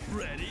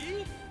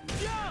 Ready,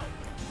 go!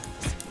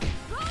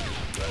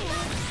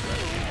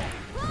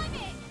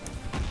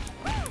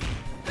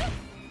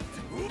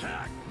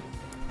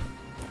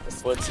 The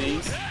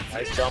footsies.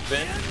 Nice jump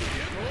in.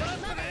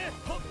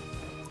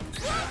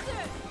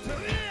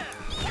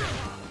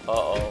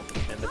 Uh-oh.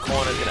 In the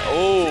corner.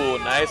 Oh,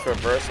 nice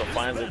reversal.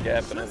 Finds a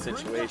gap in that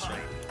situation.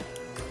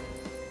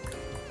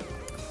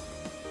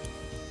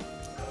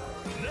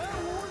 Now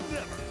or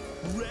never.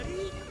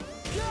 Ready,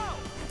 go!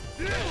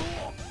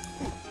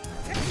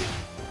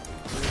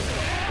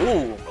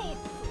 Ooh.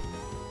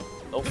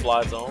 No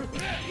fly zone.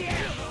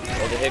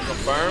 Oh, the hit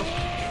confirmed.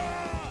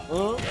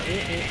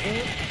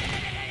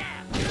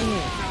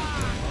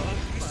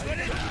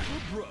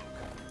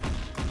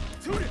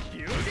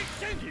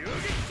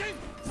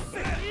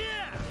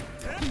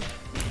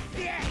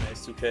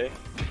 Nice 2K.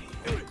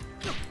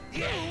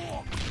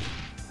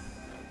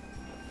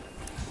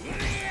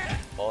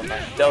 Oh,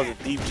 nice. That was a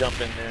deep jump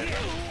in there.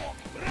 Oh,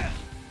 yeah.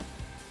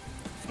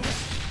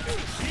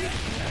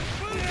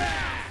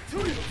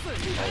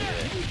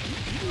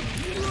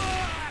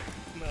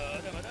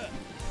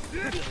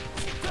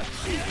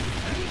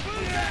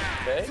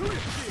 Okay.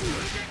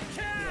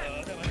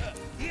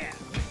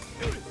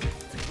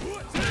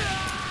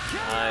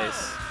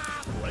 Nice.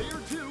 Player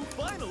 2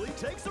 finally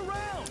takes a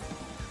round.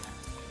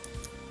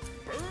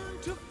 Burn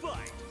to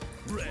fight.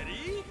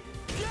 Ready,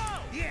 go!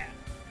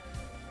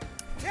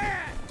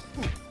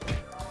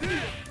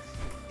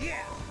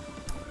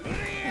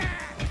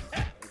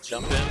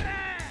 Jump in.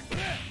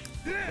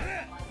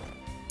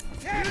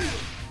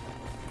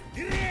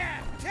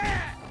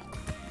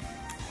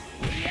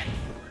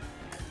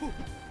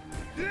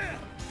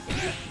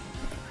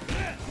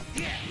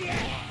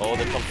 Oh,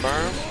 the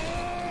confirm.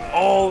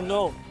 Oh,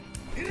 no.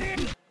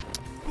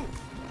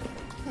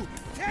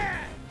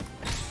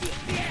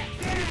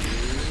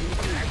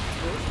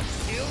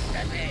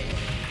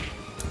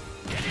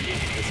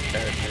 This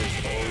character is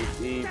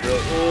OD, bro.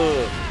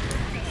 Ugh.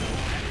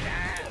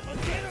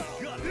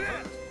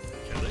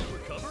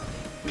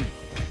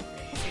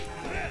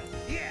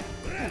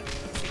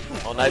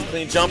 Oh, nice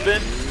clean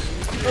jumping.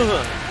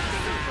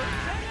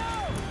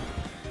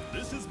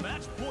 This is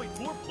match point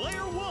for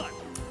player 1.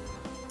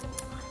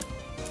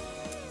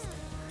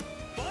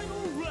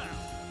 Final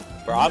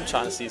round. Bro, I'm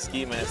trying to see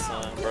Ski Man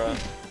son, bro.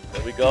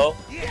 There we go.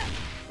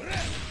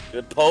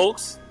 Good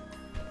pokes.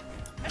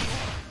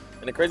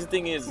 And the crazy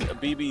thing is,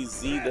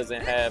 BBZ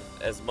doesn't have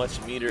as much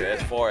meter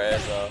as far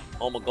as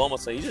Omagoma,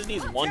 so he just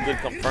needs one good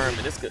confirm,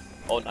 and this could.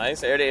 Oh,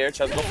 nice. Air to air.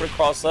 Tries to go for the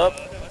cross up.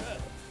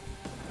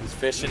 He's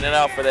fishing it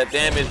out for that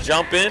damage.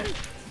 Jump in.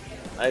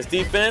 Nice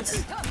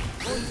defense.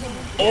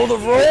 Oh, the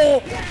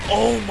roll.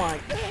 Oh, my.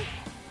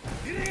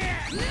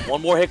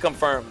 One more hit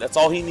confirm. That's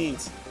all he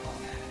needs.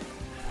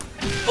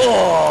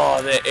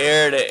 Oh, the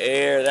air to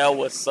air. That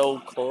was so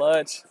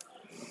clutch.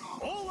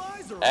 All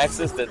eyes are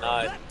Access on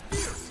denied. that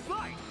fierce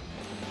fight.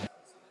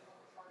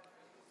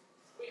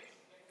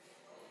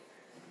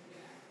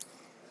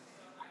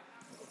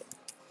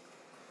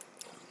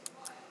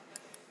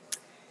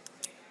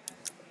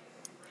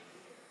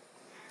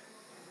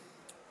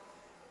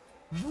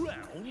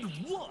 Round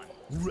 1.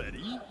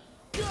 Ready,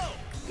 go!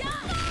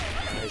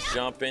 Nice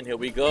jump in. Here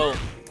we go.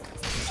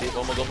 See if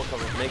Omagoma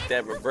can make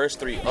that reverse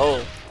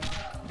 3-0.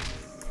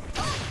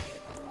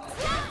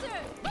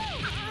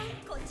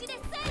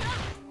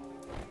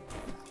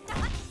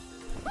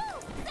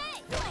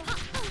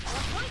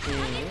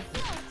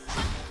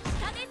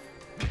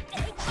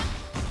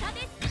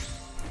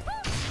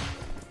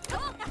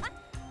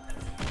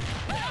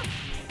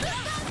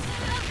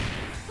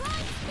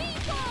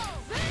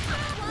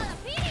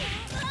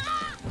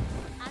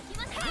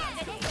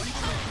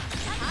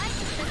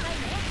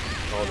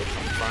 Oh, the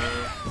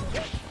confirm.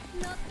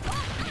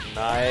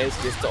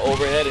 Nice. Gets the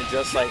overhead, and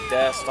just like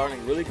that,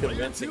 starting really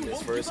convincing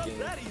this first game.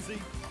 That easy.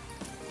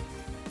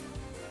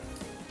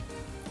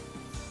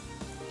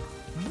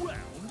 Round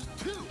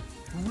 2.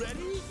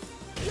 Ready,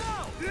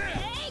 go!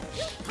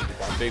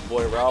 Got big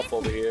boy Ralph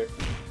over here.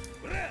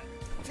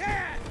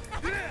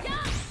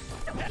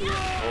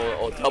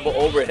 Oh, double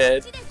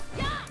overhead.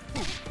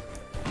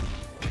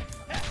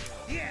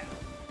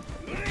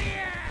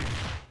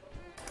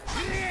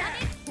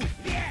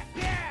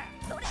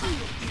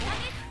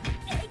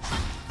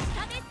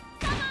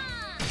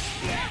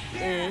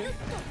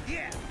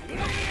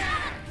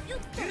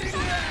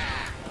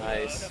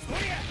 Nice.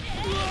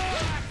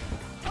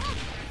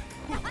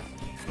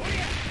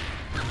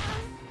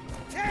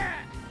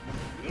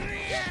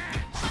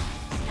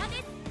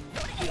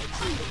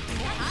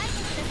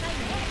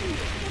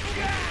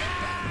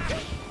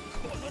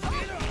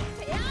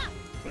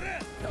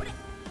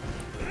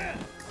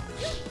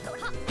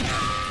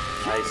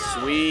 Nice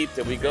sweep.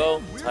 There we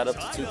go. Tied up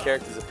to 2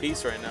 characters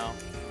apiece right now.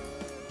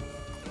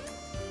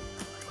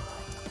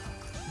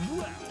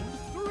 Round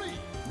 3.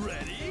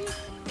 Ready,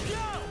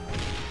 go!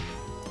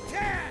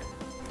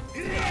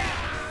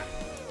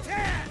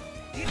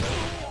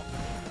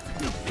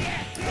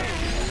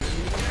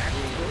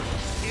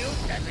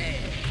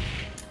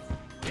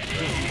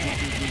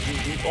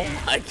 Oh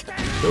my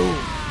god. Boom.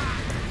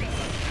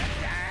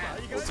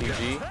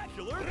 TG.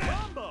 Spectacular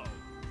combo.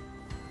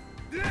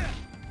 Nice.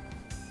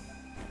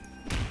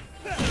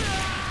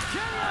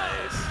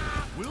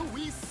 Will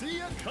we see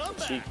a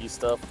comeback? Cheeky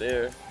stuff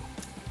there.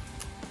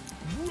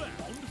 Round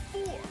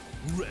 4.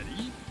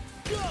 Ready?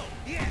 Go.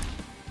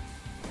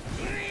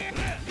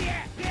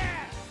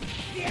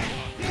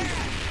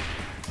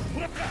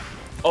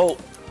 Oh,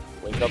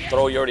 wake up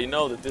throw. You already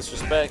know the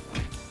disrespect.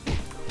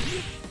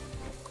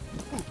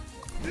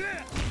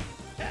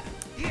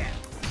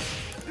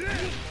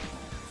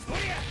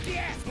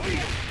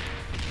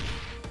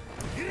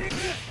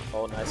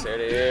 Oh, nice air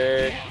to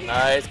air.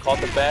 Nice.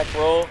 Caught the back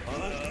roll.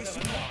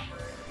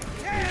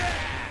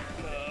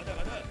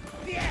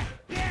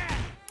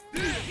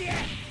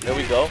 There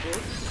we go.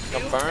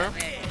 Confirm.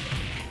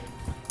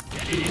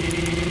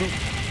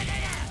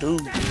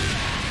 Dude.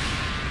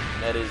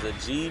 That is a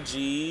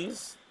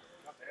GG's.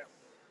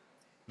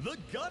 The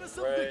goddess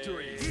of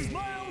victory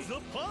smiles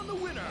upon the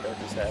winner. That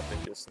just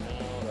happened just now.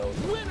 That was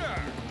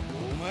Winner.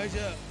 お前じ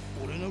ゃ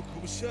俺の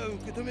拳は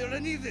受け止められ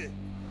ねえぜ。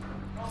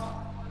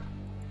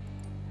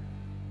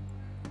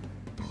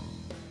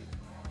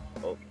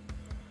oh.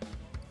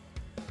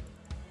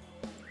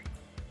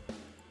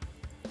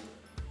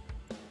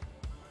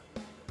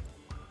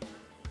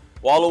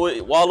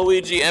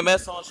 Waluigi,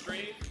 MS on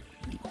stream.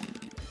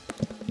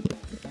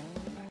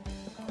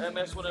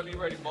 MS, whenever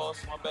you're ready, boss.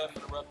 My bad for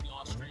interrupting you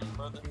on stream,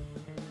 brother.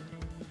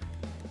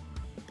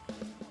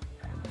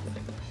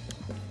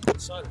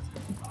 Son.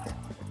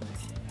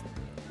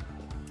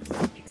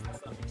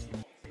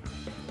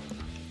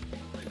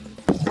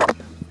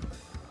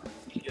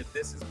 Yeah,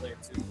 this is playing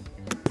too.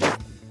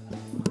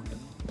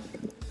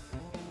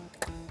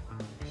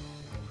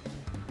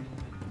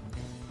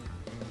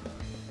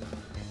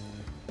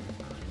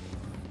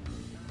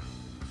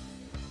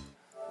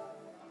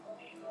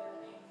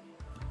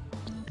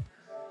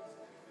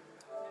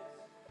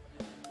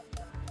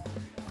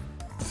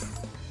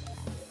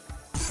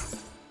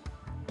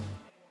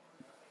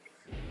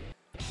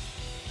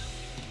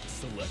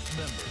 Select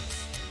members.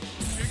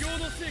 修行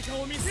の成果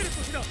を見せる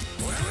時だ。ほ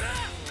らほら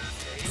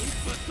全員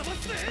ぶっ飛ば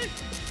すぜ。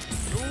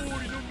勝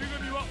利の女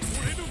神は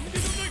俺の腕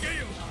の中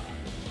よ。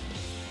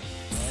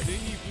派手に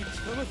ぶち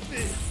かますぜ。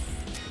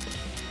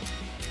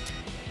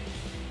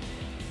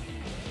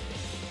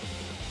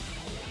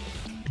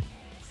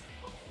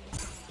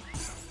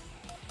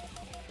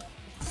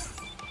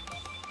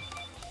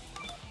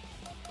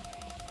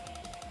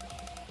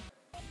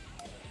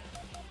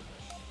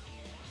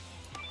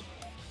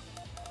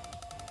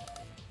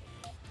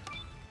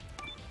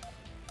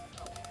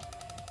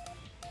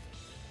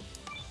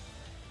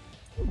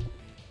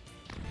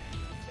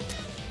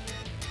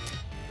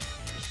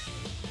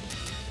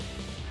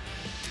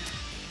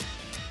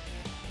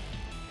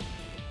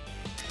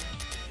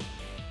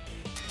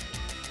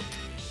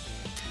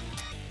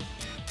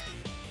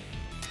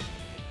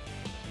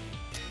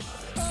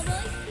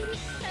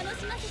楽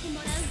しませても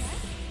らうわ。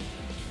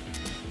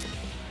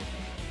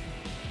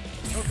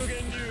極限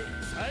流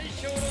最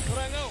強の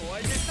虎がお相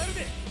手したる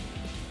で。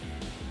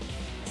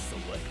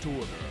 Select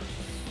order.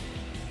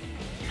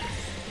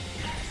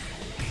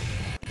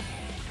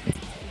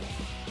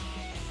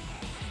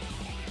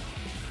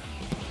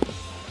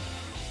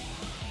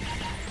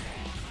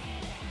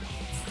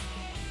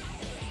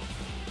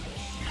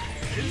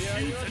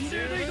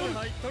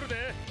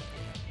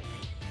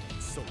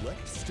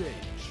 Select stage.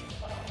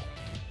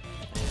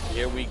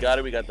 Here we got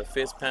it. We got the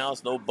fist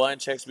pounds, no button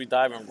checks. We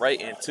diving right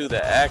into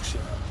the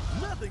action.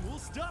 Nothing will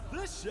stop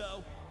this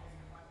show.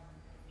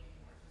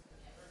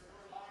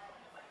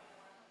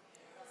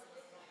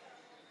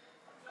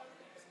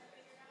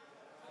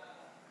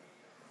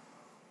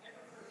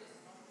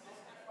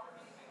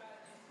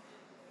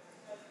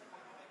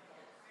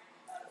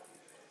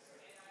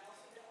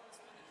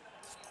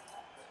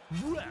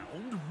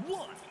 Round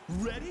 1.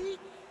 Ready?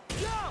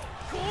 Go!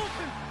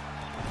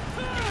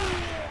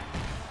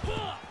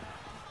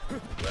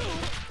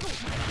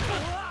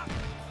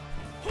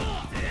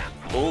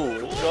 Ooh,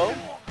 here we go.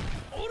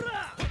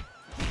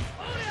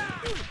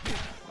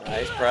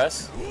 Nice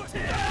press.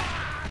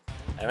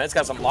 And it's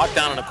got some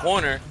lockdown in the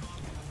corner.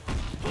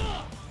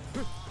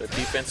 Good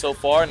defense so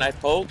far. Nice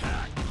poke.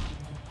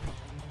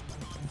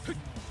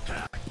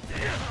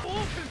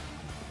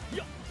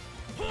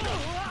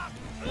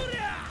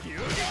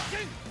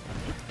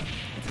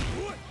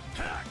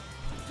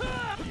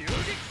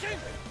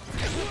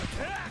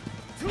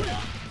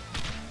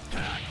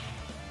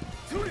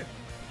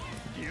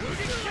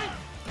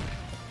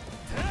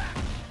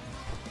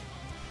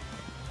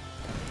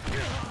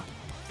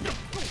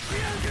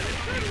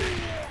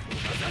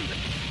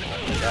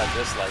 God,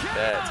 just like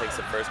that, takes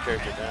the first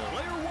character down.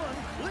 Player 1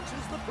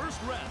 clinches the first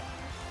round.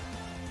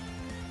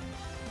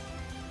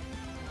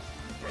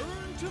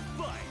 Burn to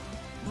fight.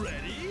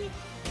 Ready?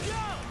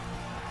 Go!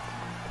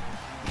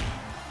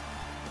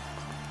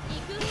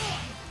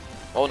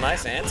 Oh,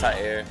 nice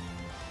anti-air.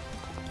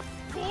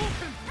 Real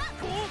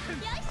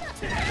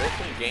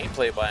clean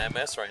gameplay by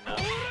MS right now.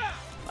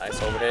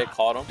 Nice overhead,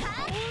 caught him.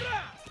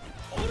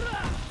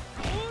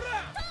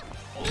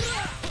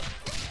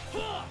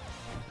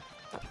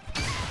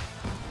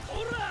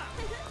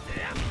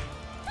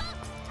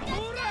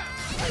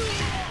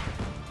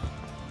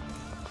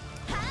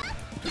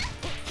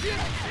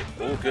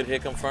 good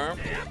hit confirmed.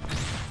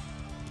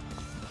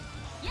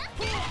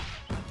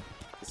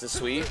 This is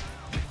sweet.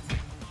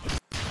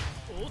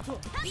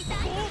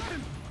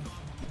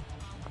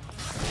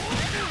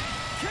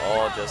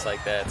 Oh, just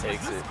like that,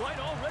 takes it. Fight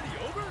already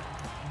over?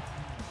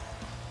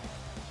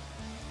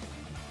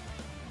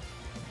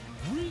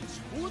 Reach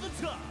for the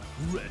top.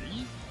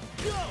 Ready?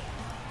 Go!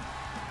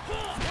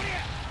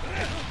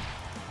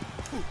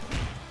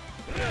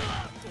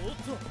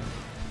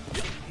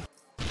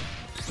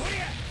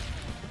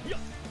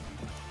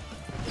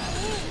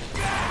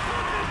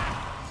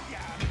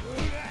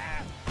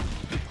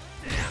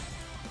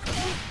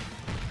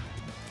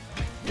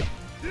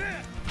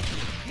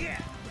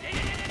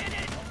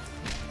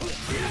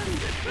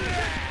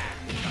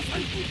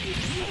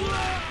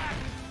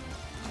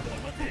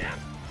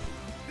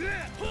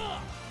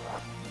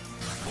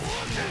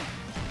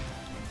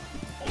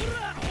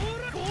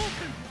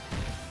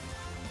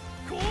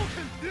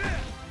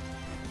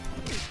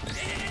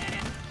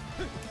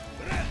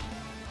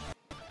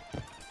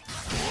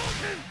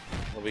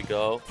 Here we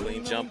go.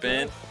 Clean jump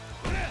in.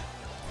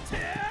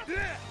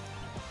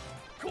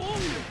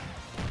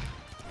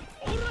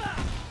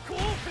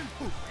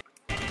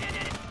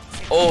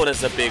 Oh,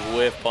 that's a big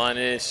whiff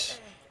punish.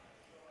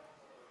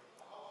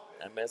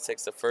 MS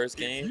takes the first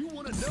game. You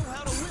want to know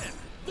how to win?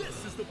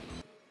 This is the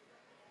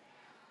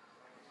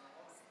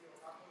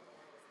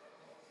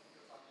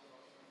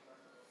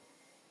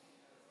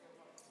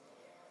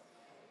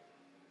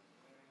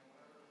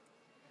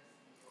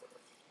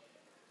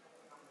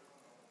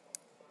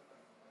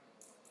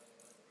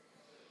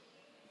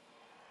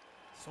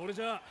それ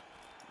じゃあ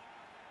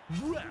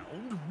Round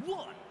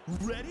 1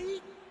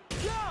 Ready?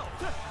 Go!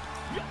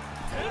 Ya!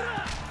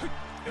 Hera!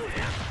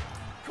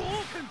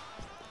 Koken!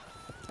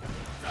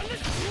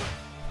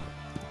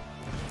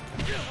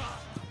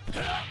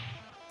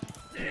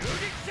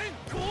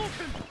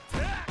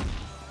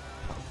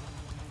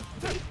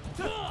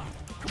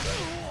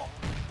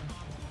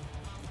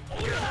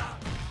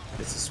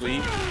 This is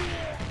sweet.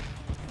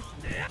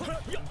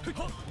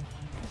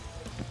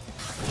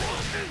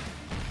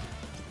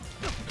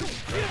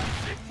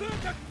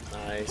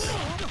 Nice.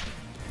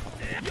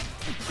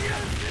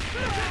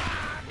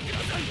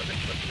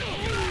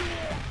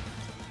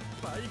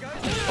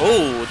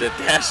 Oh, the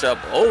dash up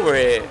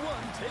overhead.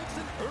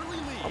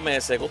 My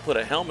man said, go put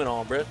a helmet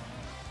on, bruh.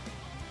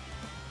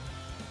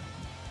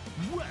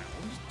 Round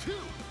 2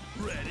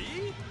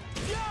 Ready?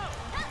 Go!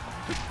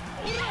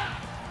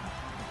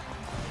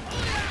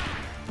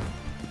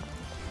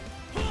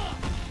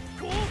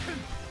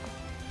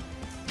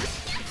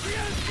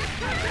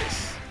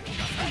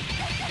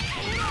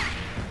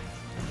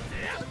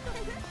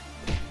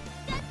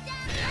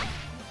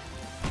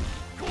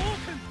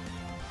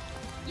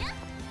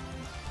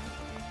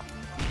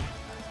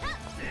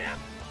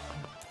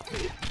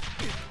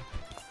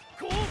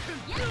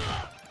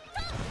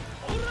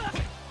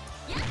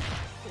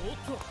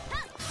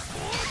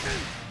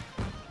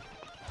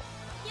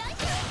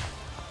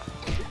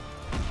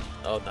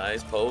 Oh,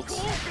 nice pokes.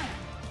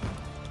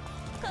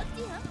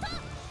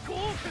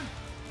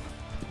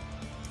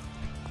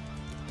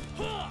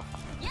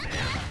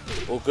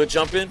 Oh, good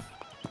jumping.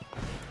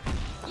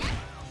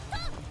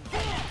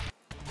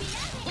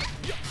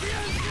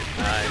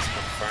 Nice,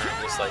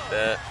 confirmed just like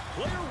that.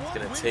 It's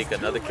gonna take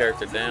another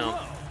character down.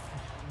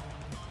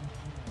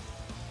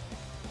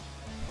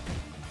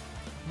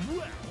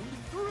 Round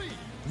 3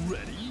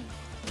 Ready?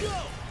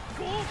 Go!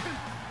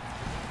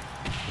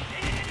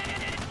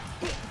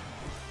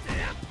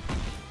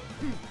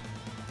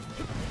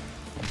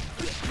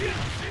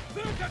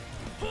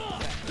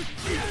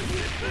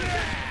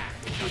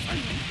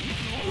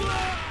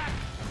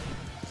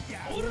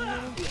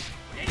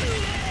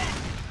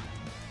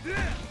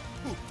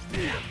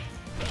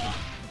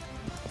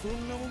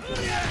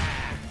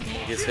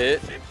 Gets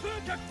hit.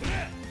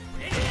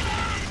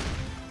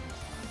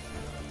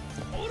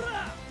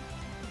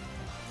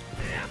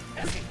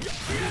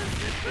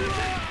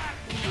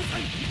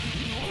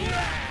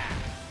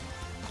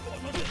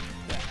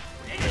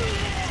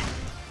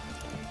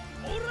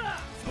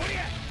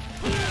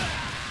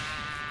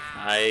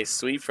 Nice,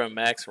 sweep from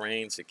max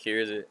range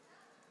secures it.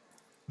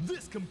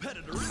 This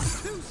competitor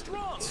is too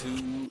strong.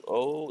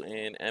 2-0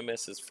 in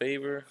MS's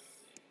favor.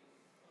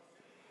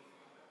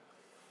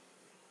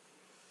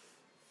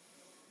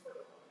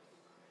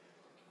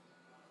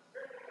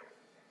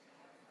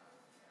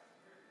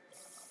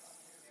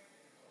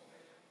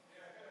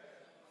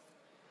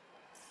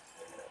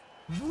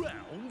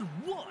 Round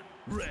 1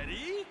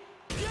 Ready?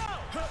 Go!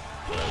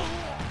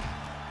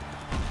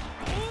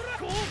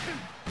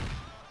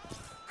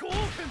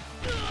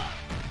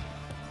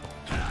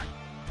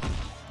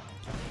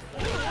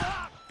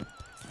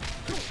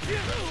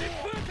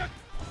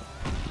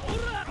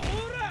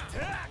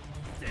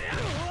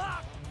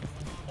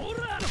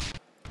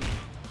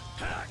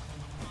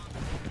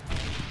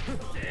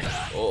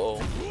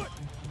 Uh-oh.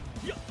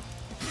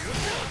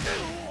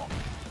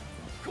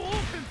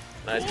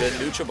 Nice good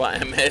neutral by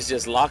MS,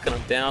 just locking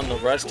him down. The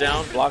rush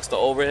down blocks the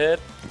overhead.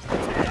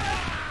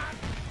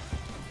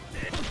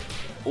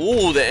 Ooh,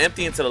 Ooh, the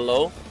empty into the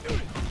low.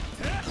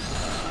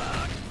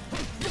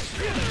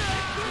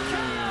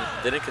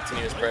 Didn't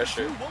continue his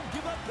pressure. Won't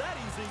give up that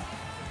easy.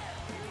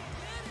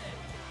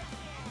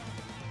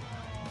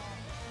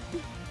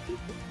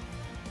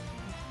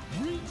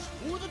 Reach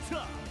for the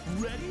top.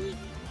 Ready?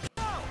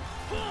 Go!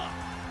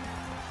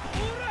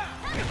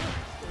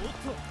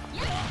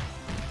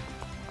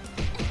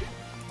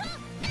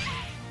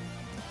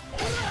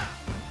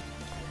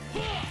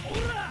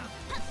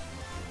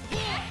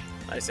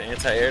 Nice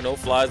anti-air, no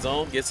fly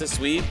zone. Gets his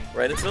sweep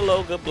right into the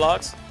low. Good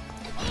blocks.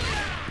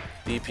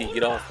 DP,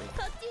 get off me.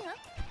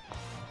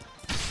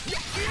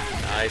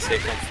 Nice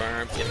hit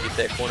confirmed. Can get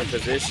that corner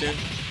position.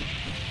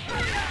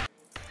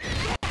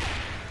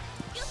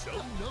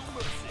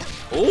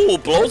 Ooh,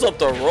 blows up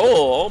the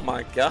roll. Oh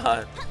my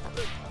god.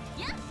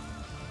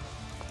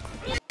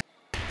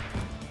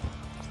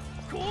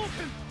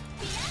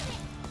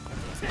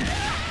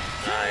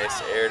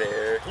 Nice air to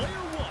air. Player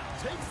one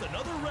takes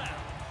another round.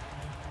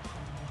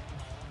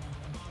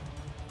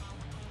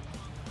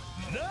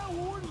 Now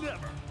or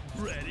never.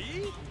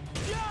 Ready?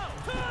 Go!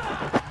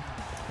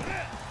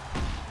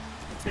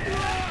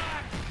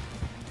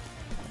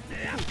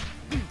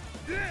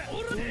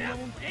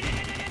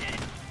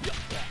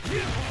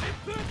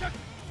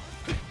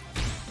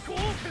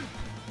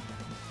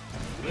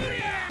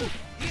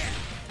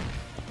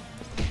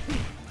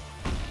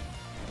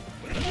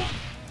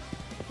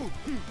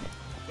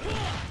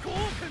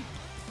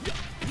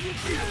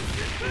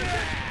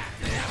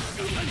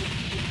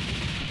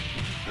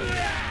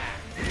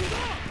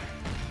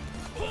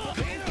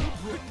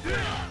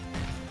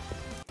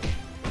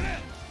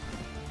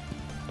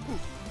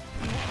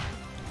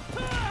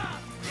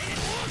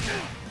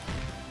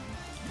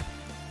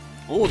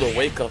 Ooh, the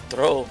wake up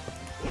throw.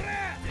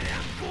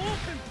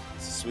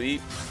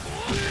 Sweep.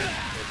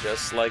 And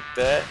just like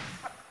that.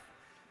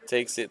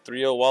 Takes it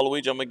 3-0.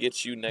 Waluigi, I'm going to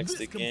get you next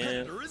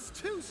again.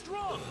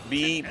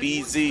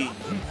 BBZ.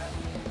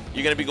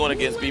 You're going to be going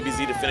against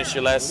BBZ to finish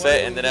your last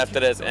set, and then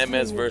after that, it's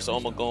MS versus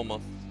Omagoma.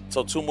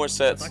 So 2 more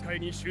sets.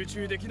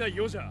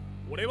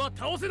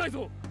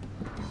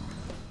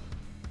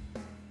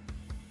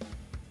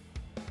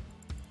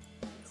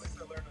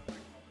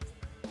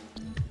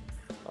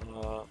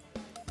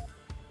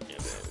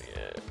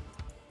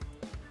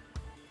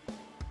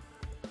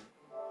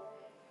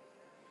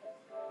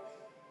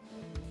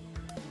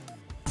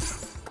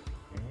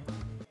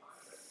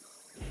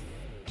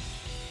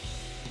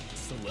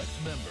 Select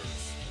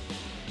members.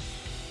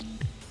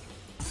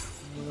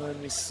 Let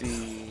me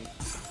see.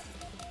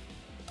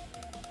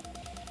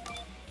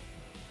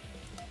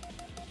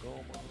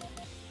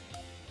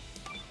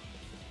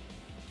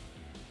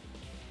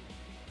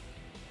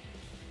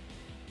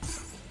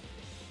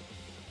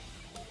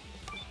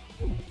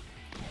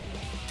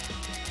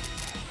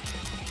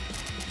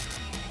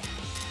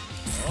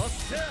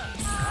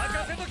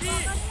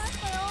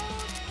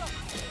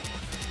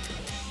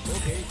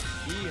 Okay,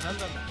 いい判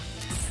断だ。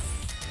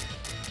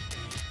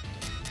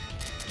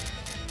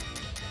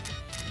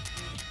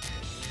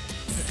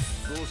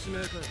ご指名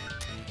かい。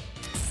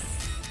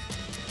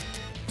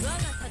我が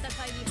戦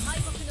いに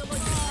敗北の文字があり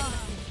ま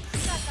す。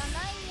仕方な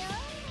いにゃ。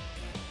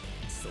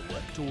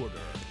Select order.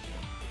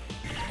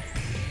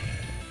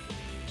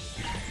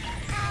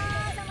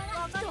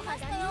 わかりまし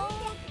たよ。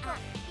あ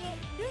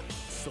げる。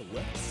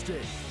Select stage.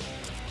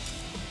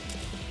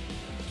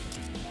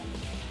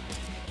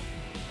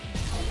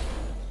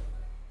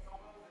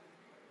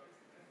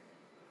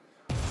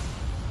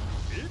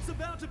 It's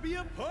about to be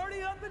a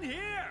party up in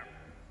here.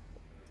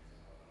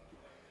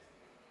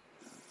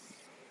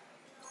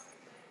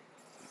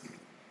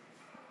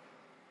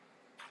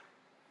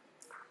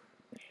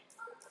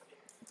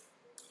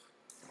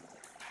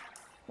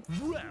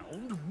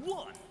 Round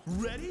 1.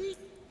 Ready?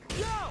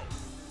 Go!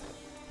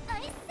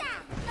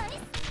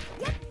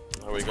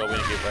 There we go. We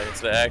can get right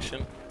into the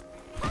action.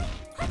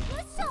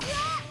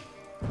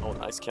 Oh,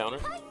 nice counter.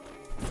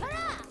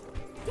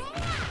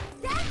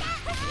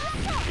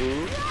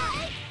 Ooh.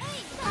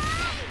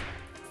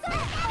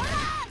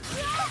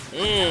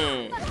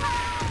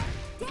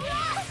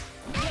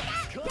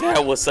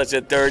 That was such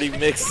a dirty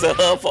mix-up.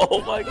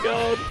 Oh my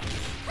god.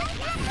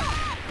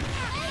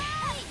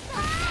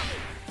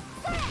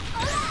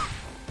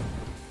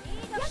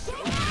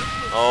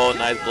 Oh,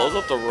 nice. Blows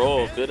up the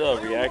roll. Good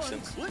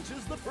reactions.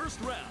 Clinches the first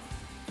round.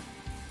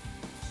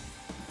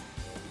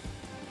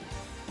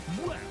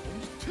 Round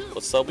 2.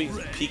 What's up? We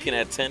peaking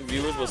at 10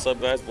 viewers. What's up,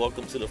 guys?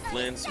 Welcome to the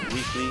Flynn's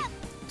weekly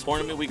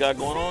tournament we got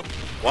going on.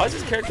 Why is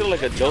this character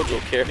like a JoJo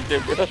character,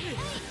 bro?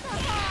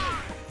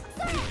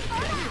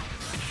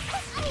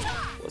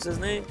 What's his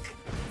name?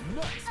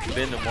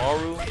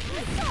 Benamaru?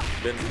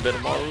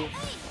 Benamaru?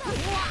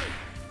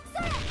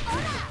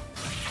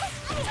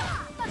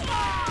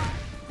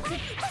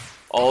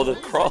 Oh, the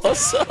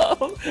cross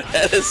up.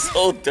 That is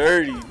so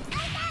dirty.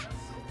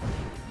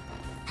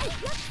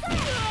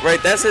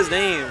 Right, that's his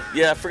name.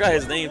 Yeah, I forgot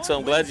his name, so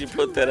I'm glad you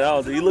put that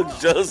out. He looks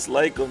just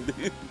like him,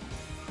 dude.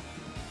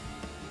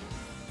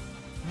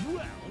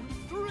 Round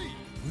 3.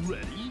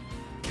 Ready?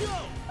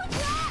 Go!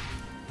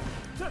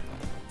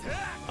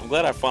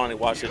 glad I finally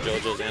watched the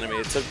JoJo's anime.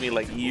 It took me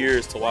like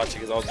years to watch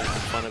it because I was making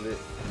fun of it.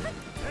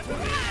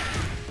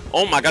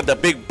 Oh my god, the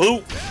big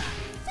boot.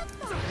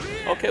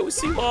 Okay, we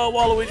see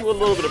Waluigi with a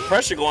little bit of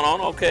pressure going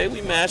on. Okay,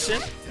 we mashing.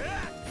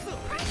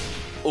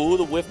 Ooh,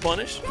 the whiff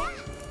punish.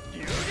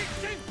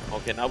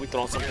 Okay, now we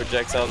throwing some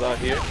projectiles out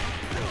here.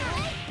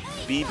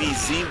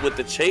 BBZ with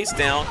the chase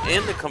down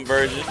and the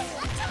conversion.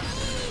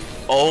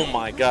 Oh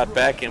my god,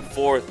 back and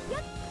forth.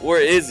 Where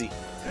is he?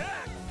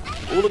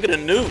 Ooh, look at the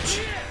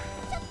nooch.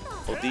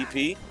 Oh,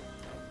 DP.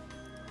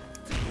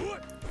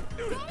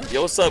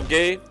 Yo, what's up,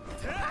 Gabe?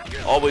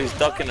 Always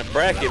ducking the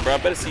bracket, bro. I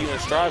better see you in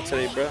Strive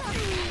today, bro.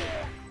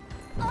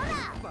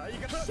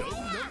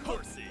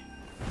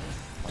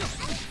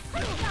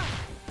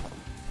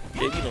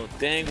 Gabe, you know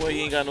dang well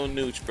you ain't got no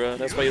nooch, bro.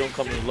 That's why you don't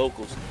come to the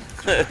locals.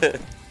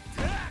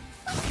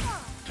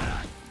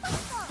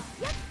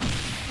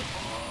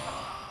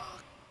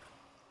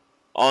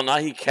 Oh, now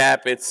he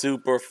cap it,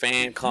 super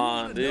fan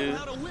con, dude.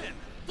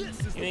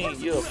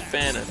 You're a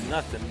fan of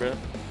nothing, bro.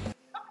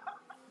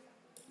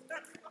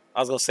 I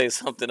was gonna say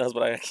something else,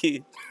 but I gotta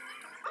keep.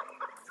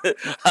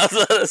 I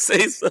was gonna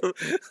say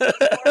something.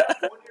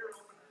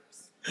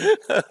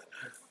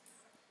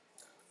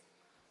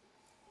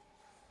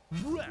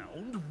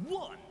 Round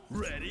one.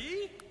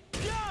 Ready? Go!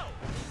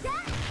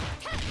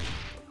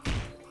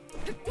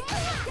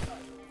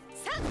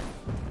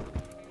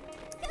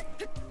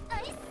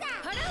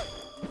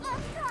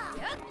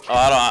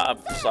 Oh,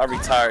 I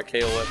retired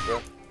KOF,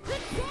 bro.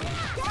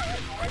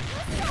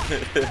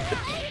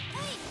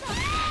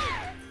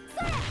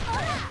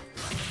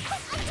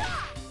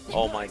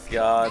 Oh my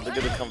god, look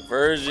at the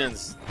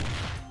conversions.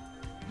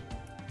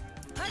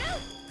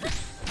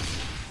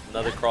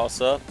 Another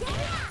cross up.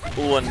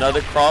 Ooh,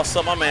 another cross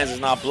up. My man's is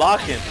not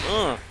blocking.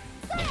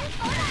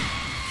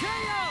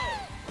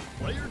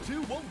 Player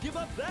 2 won't give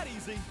up that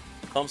easy.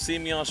 Come see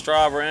me on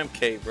Strive or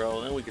MK,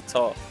 bro. Then we can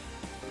talk.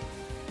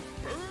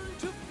 Burn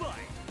to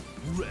fight.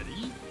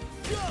 Ready?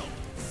 Go!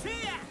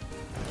 See ya!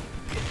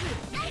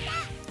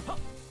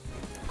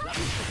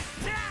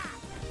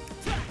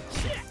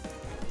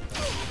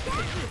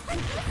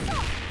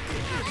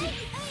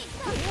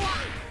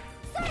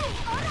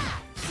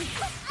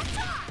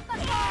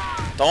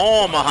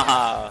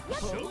 Toma!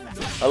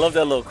 I love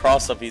that little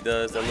cross up he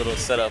does, that little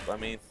setup, I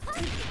mean.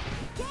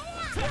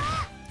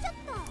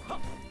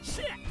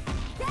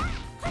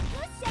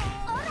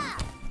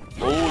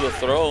 Ooh, the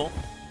throw.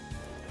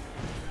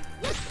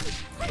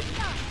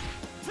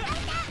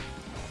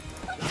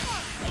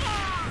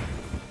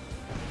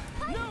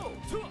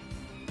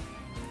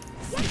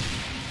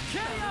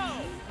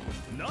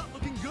 Not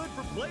looking good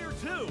for player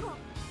 2.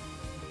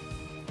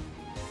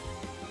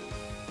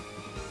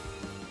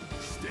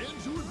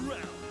 Stand your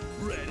ground.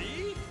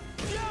 Ready?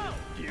 Go!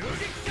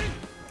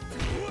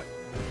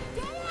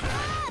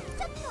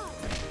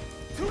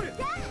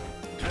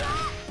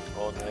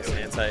 Oh, nice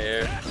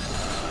anti-air.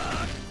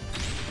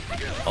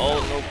 Oh,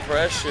 no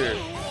pressure.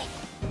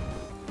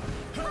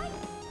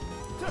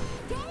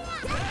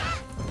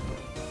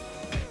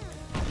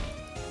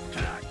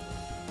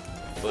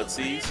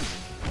 Footsies.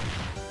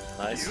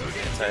 Nice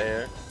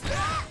anti-air.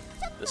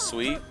 The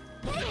sweep.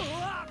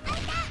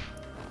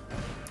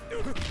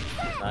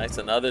 Nice,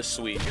 another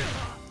sweep.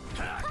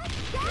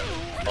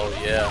 Oh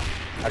yeah,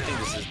 I think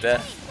this is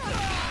death.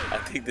 I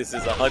think this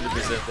is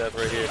 100% death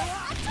right here.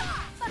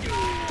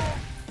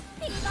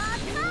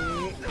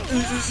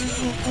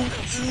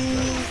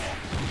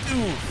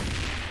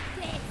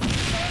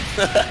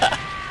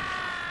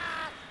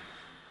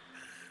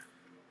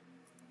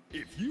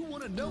 If you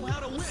want to know how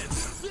to win,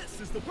 this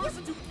is the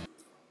person to...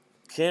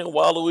 Can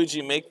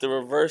Waluigi make the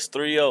reverse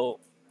 3-0?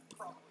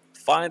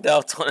 Find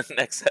out on the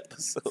next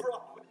episode.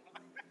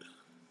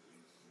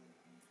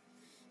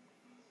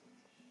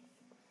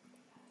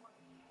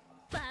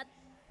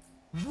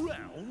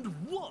 Round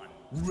one.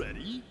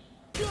 Ready?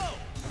 Go!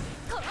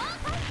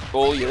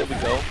 Oh, yeah, there we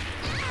go.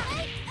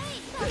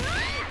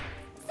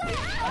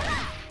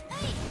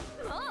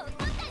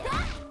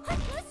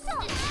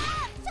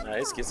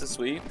 Nice, gets a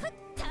sweep.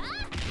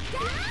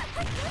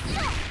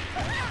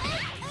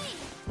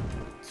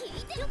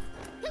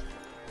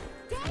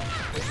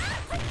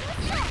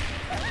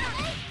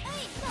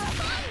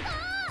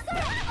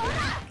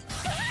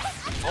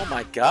 Oh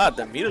my god,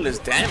 the meterless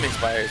damage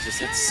by her is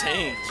just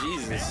insane.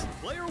 Jesus.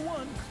 Player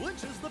 1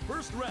 clinches the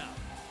first round.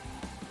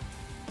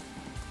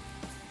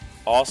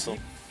 Awesome.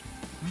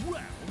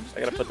 Round I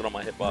gotta put that on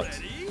my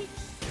hitbox. Ready?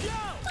 Go!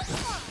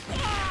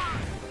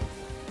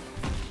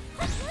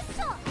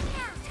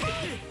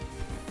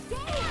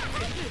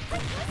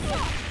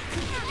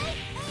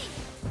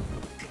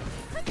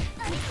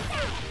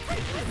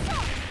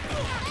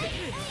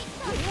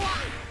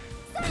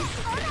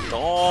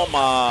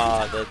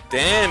 Toma, the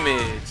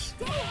damage.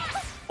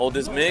 Hold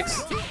this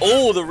mix.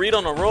 Oh, the read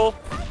on the roll.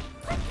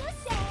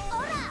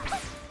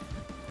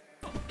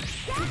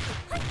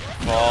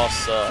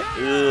 Cross up.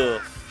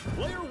 Ugh.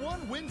 Player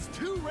 1 wins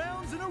 2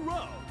 rounds in a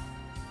row.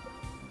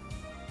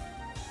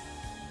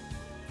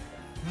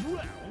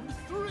 Round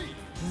 3.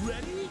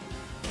 Ready?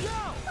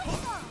 Go!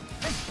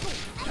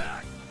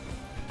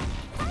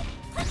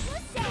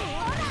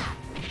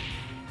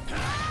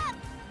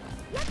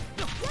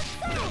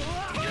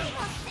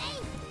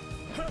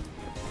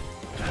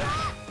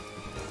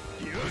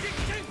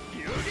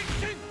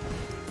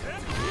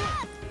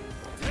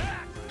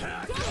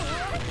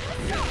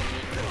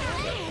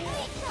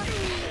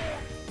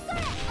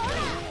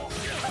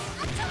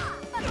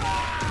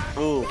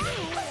 Ooh.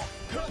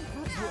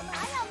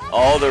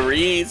 All the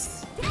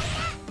reads.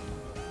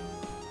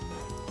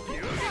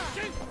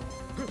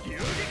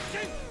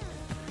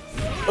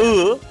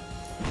 Ooh.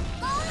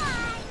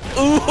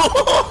 Ooh.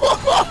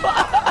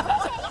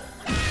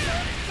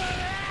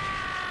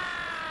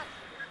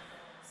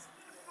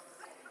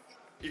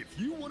 If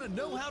you want to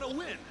know how to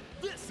win,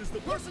 this is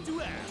the person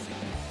to ask.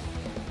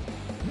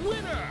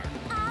 Winner!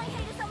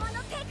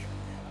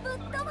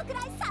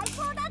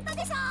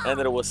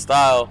 Ended it with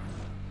style.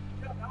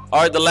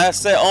 All right, the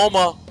last set,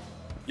 Oma.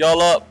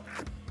 Y'all up.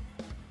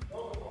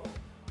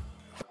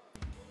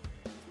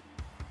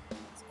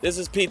 This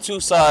is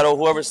P2 side or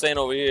whoever's staying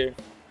over here.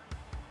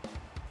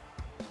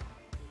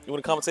 You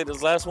want to commentate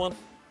this last one?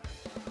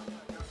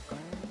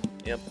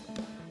 Yep.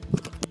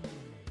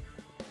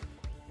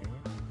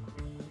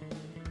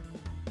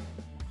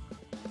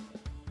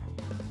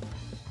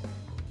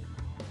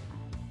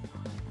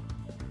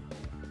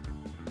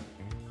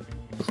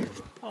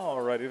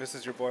 Alrighty, this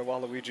is your boy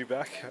Waluigi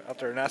back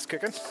after an ass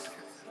kicking.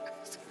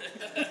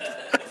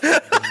 I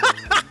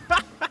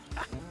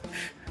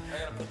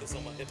gotta put this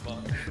on my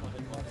hip-hop.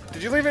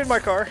 Did you leave it in my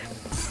car?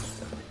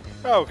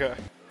 Oh, okay.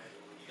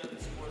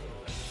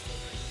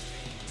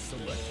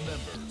 Select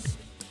members.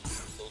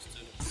 Those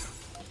two.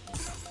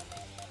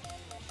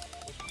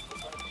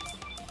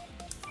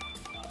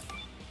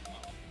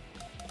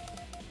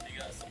 You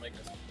guys to make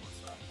us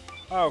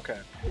Oh, okay.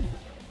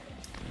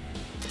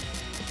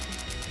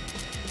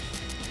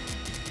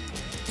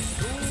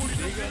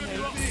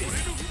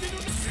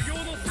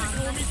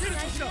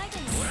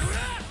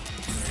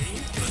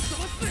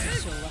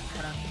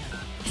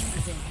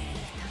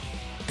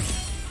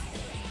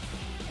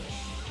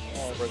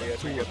 Already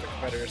as we get the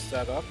competitors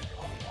set up.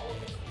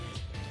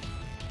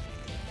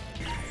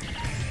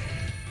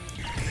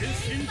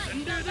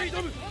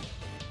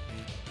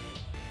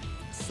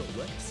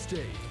 Select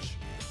stage.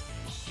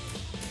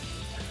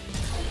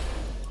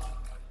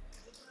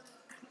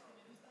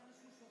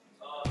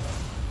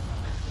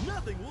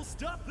 Nothing will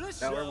stop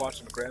this Now show. we're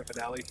watching the grand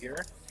finale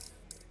here.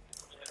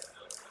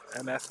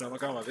 MS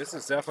Nomagoma. This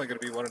is definitely going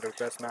to be one of their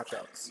best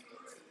matchups.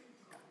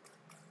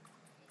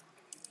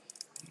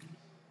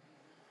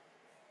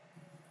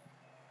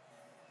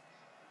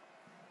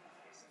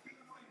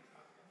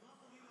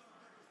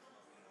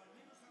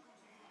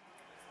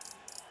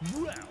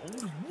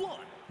 Round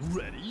one.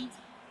 Ready?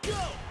 Go!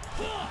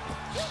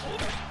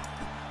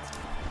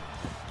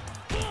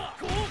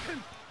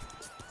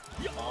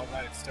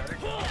 Alright, it's starting.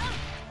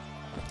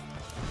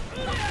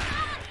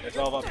 It's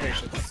all about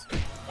patience.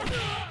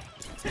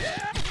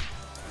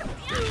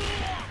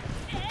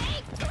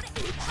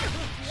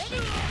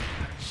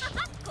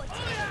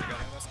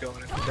 Let's go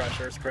into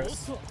pressures,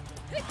 Chris.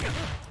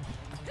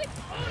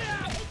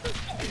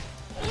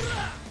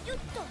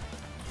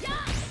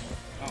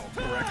 Oh,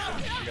 correction.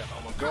 We got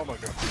Omagoma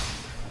go.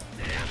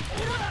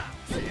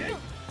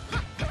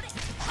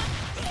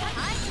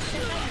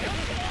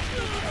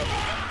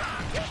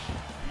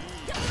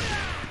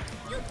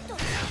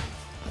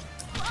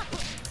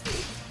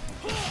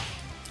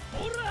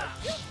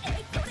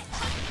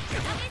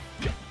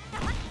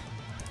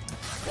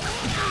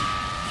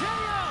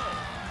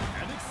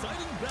 An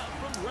exciting bout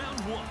from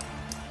round one.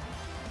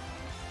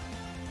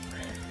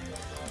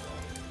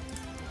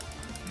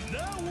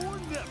 Now or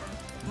never.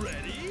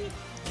 Ready?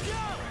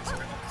 Go!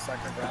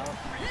 Second round.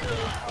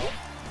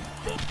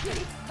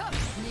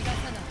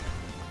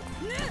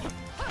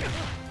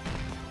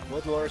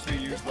 What lures do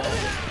you use well?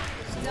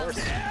 It's the lures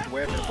the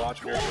way I've been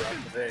watching her throughout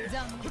the day.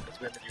 It's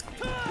been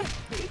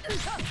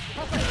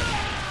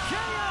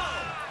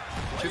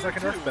She's like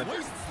an earthbender.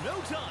 Wastes no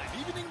time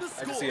evening the I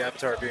score. can see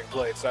Avatar being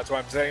played, so that's why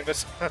I'm saying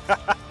this.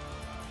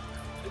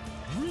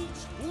 Reach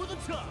for the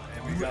top.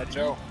 And we got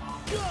Joe.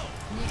 Go!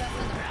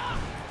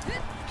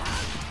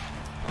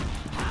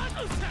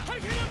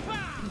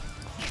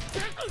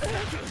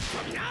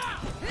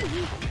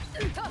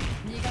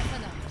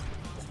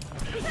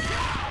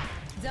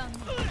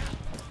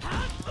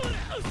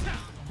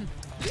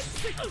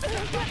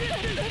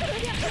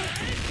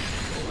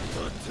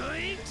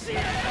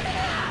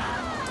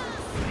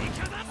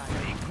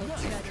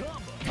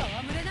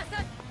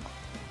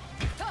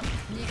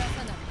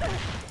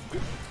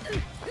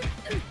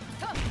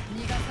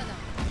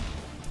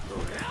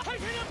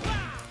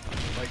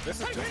 Like,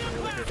 this is just a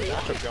really good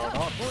matchup going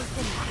on.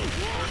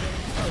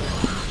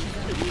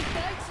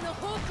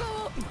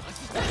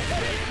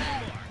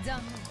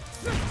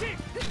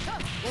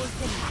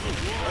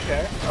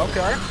 Okay,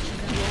 okay.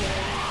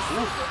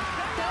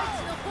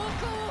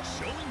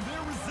 Showing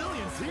their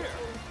resilience here.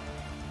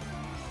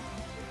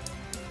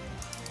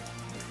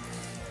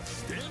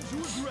 Stand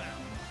your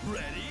ground.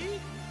 Ready?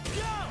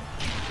 Go!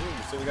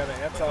 Ooh, so we got an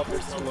Antal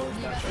versus Dolores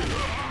matchup.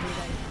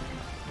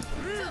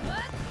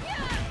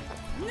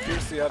 Curious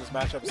to see how this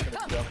matchup is going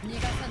to go. 逃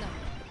がさない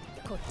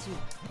こっち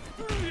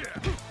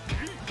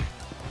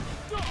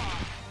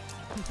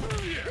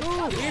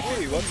Ooh,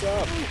 Leafy, what's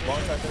up?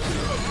 Long time no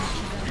see.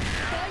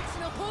 大地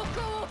の方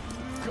向を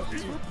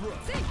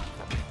せい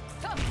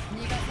と逃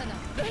がさな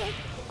い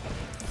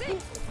せい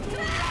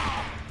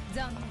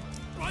残念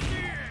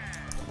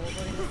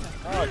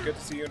Oh, good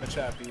to see you in the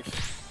chat, Beef.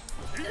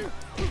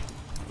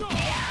 Oh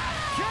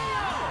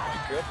my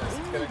goodness,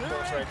 it's getting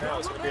close right now.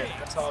 It's going to be an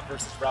Antal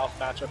versus Ralph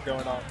matchup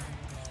going on.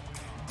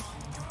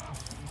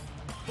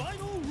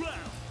 Final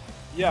round.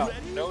 Yeah,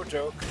 no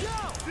joke.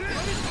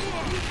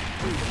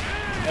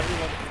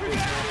 Everyone in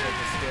this matchup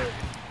is scared.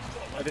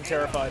 I've been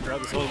terrified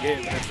throughout this whole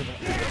game, and it's been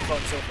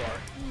fun so far.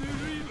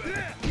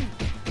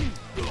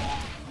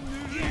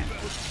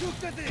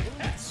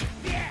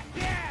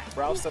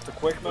 Ralph's set to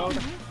quick mode.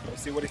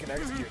 Let's see what he can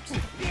execute.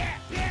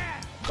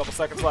 Couple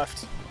seconds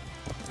left.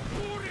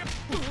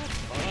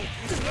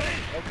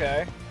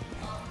 Okay.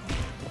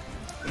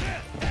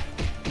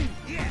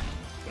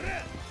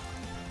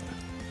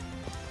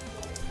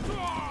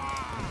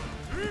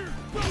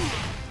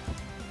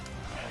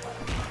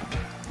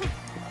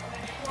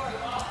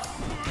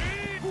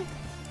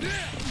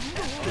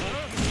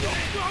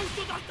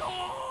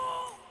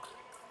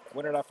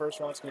 Winner of that first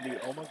round is going to be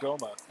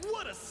Omagoma.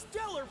 What a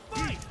stellar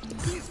fight!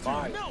 These two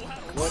My know how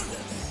to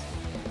goodness.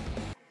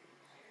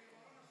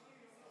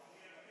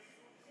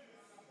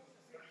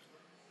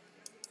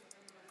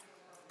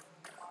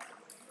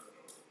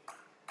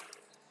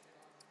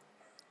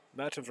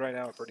 Matchups right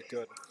now are pretty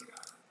good.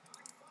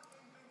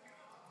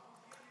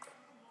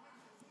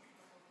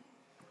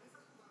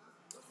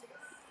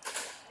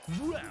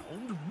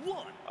 Round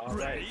one. All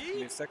right,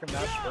 Ready? second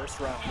match, first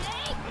round.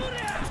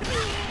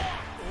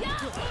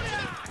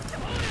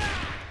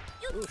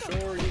 Ooh,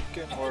 sure you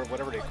can, or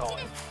whatever they call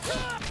it.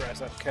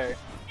 Press FK.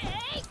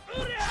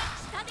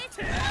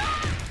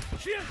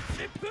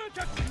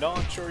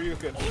 Non-sure you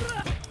can.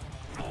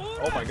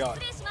 Oh my god.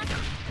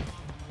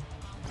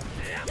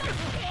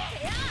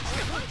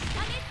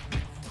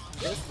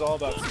 This is all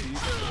about speed and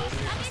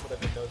delivery. That's what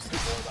I've been noticing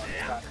more about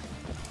this pattern.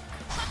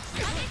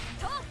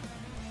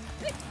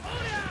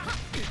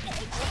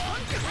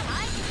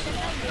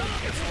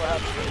 This is what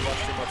happens when you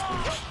watch too much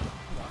Bleach.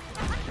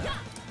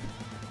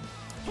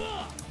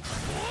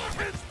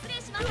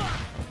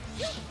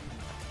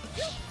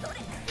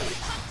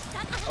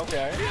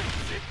 Okay.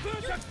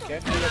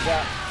 Can't do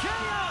that.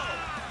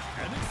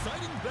 An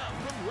exciting bout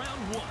from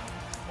round one.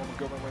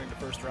 Omagoma winning the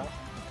first round.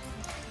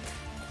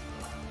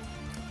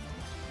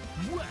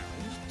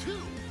 Round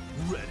two.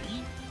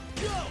 Ready?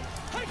 Go!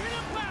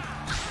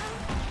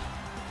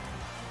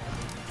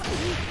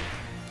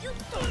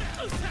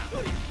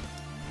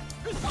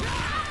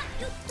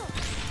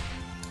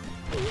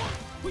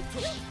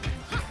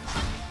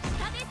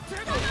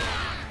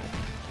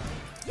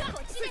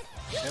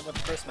 Him with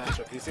the first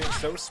matchup. He seems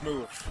so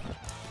smooth.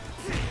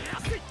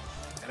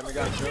 And then we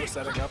got Joe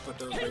setting up with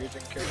those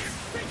raging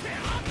kicks.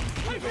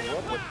 Go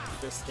up with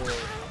fist or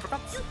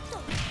uppercuts.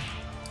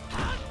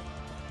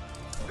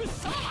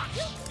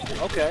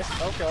 Okay,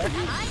 okay.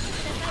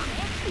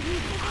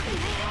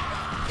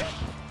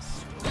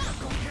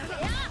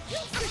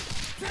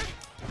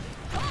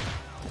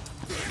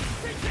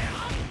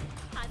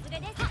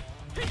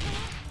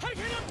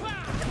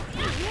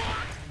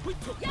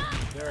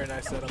 Very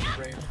nice setup of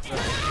range.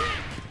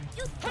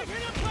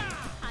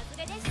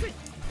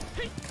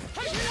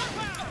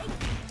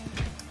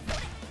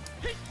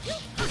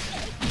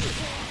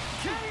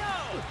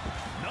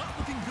 Not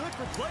looking good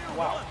for player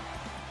Wow. one.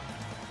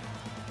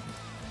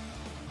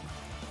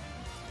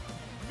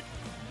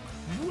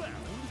 Round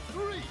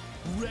three.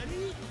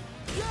 Ready?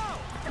 Go!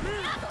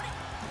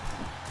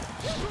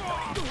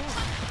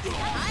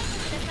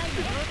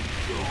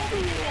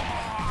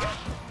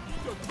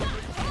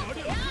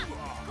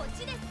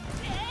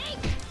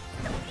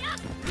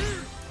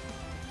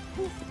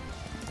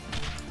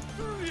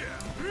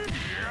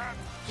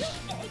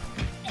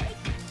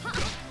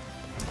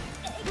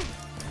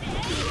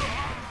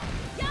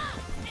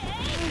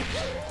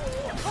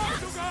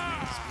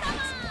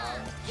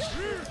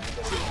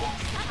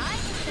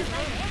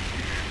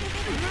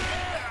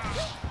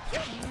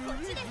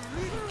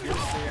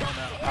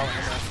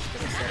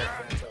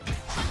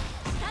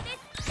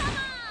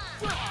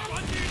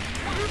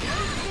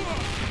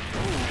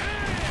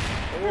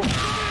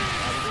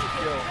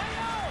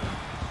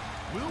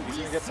 He's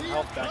gonna get some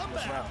health back in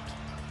this round.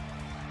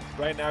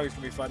 Right now he's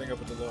gonna be fighting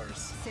over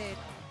Dolores.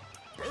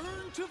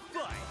 Burn to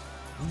fight.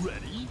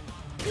 Ready?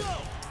 Go!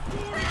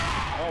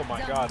 Oh my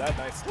god,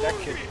 that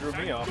kick threw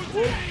me off. He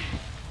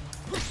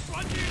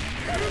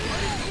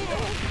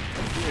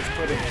was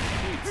putting in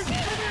heat.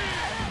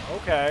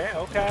 Okay,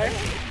 okay.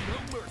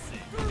 No mercy.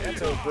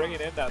 Anto bringing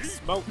in that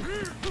smoke.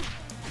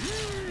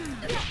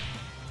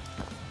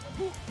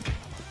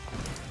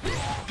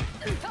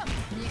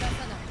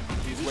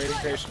 He's waiting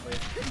patiently.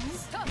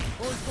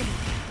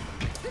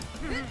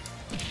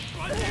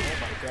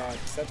 my god.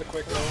 Set the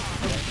quick move.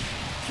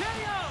 KO!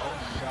 Oh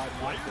my god.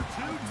 Player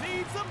 2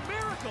 needs a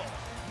miracle.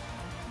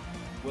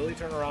 Will he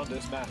turn around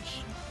this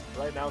match?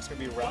 Right now it's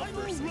going to be Ralph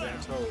versus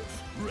Antov.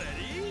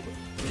 Ready?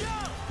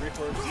 Go!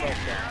 3/4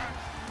 self-down.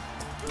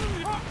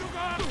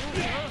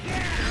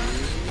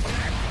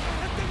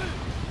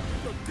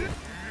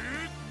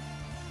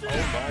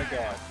 Oh my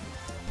god.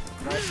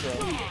 Nice throw.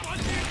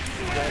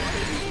 That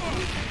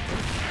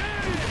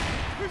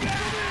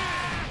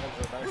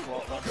was a nice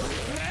wall thunder.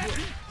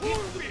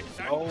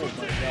 Oh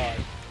my god.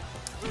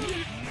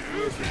 He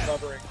is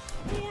recovering.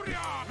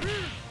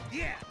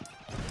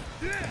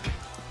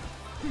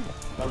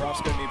 Now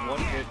Ralph's going to need one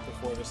hit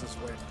before this is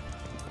win.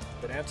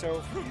 But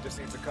Antov, he just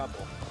needs a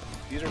couple.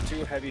 These are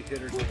two heavy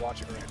hitters we're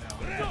watching right now.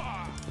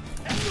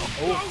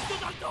 Oh.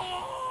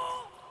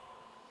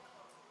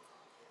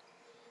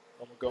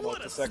 I'm going to go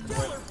up the second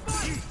win.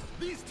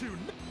 These two.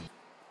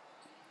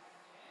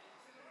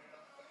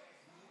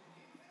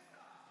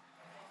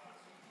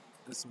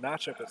 This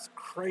matchup is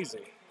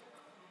crazy.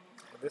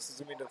 And this is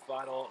going to be the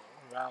final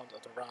round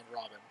of the round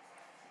robin.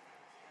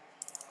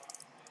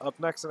 Up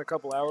next in a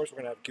couple hours, we're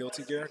going to have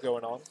Guilty Gear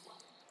going on.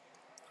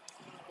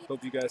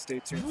 Hope you guys stay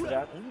tuned for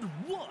that. Round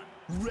 1.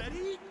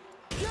 Ready?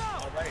 Go!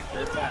 Alright,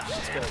 third match.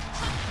 Let's go.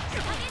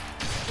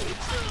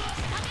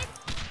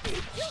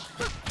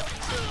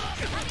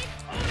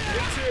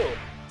 Me too.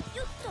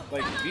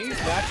 Like, these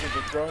matches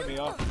are throwing me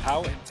off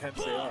how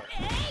intense they are.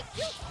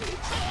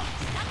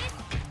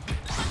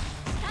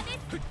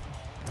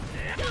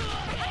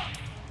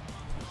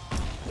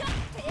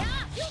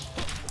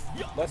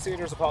 Let's see if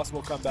there's a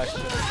possible comeback to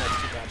the next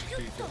two matches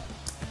for you two.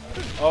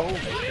 Oh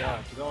my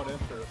god, going in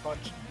for a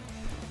punch.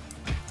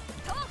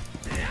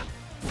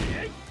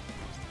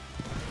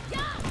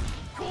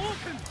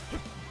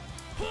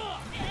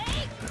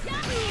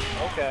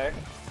 Okay.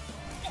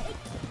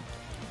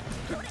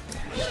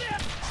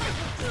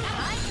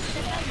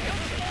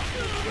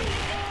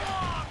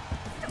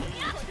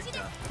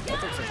 That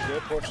took some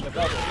good portion of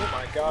cover. Oh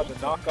my god, the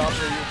knockoff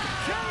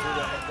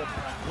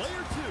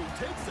Player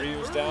 2 takes the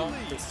Ryu's early down,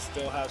 lead. this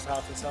still has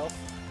half his health.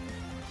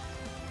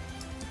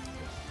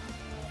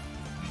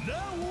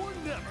 Now or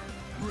never.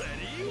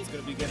 Ready? It's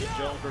gonna be getting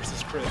Joe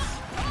versus Chris.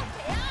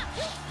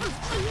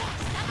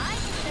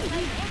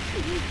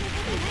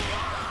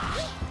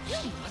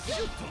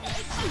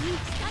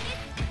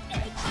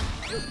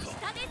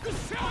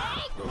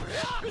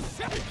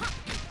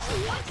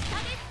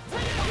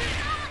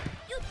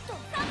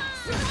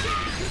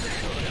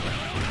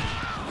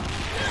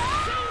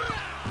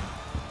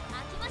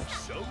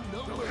 Show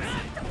no mercy.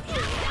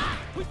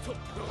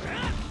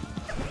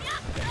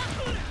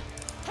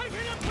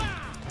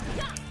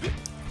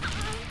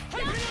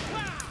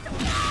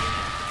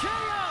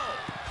 KO!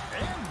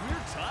 And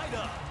we're tied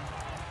up.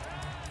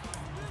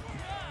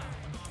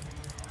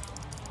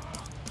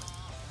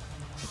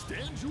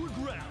 Stand your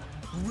ground.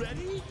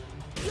 Ready?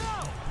 Go!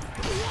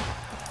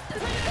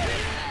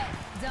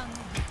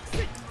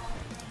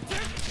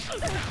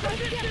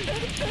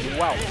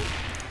 Wow.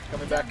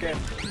 Coming back in.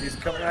 He's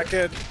coming back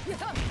in.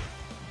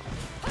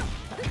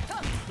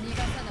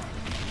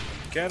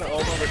 Can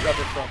almost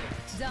recover from it.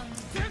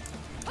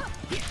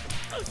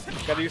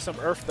 Gotta use some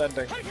earth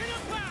bending.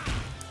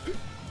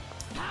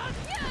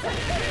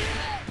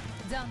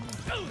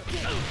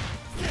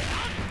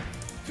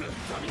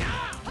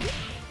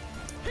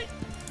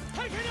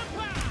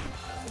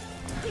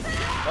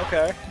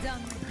 Okay.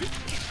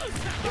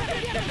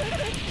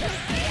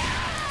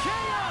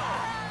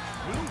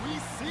 Will we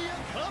see a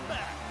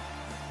comeback?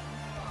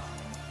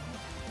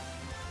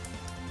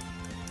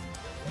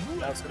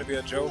 That's going to be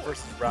a Joe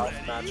versus Ralph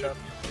matchup.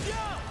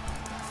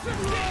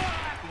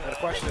 And the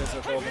question is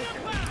if Omen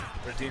can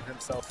redeem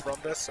himself from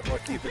this or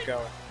keep it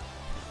going.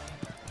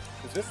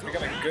 Is this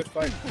becoming a good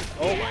fight?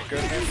 Oh my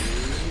goodness.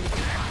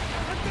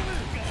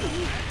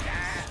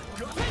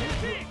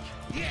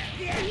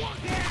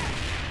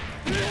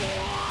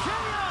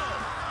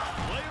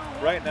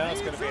 Right now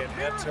it's going to be an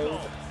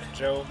Antov and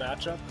Joe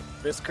matchup.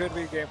 This could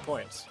be game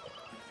points.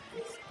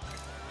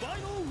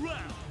 Final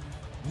round.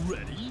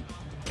 Ready?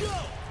 Go!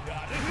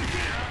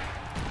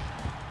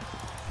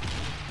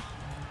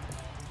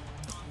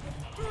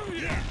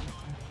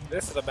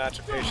 This is a match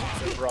of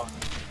patience and brawn.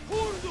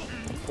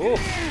 Ooh.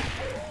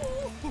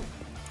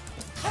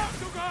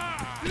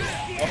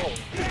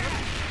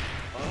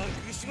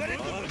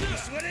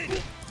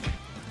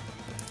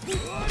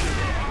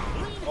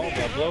 Oh,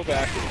 the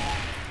blowback.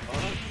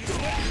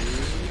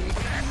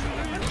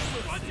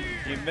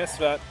 He missed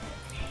that.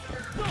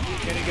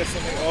 Can he get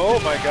something? Oh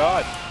my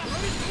god.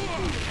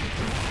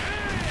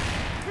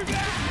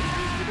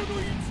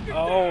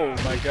 Oh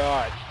my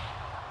god.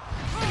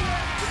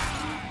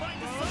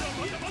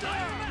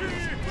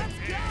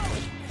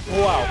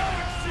 Wow.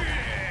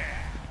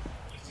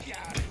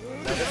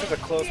 Now this is a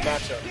close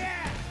matchup.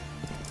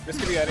 This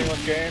could be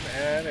anyone's game,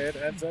 and it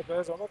ends up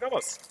as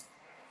Omagamas.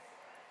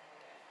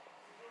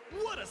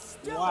 What a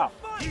stellar Wow.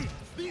 fight!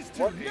 These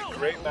two What know a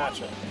great how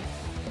to matchup.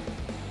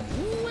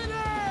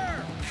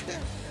 Winner!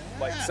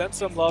 Like, send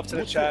some love to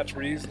the chat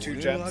for these two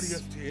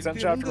gents. Send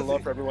chat for the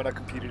love for everyone that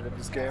competed in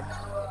this game.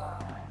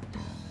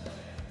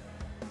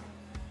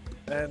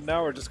 And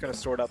now we're just going to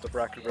sort out the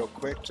bracket real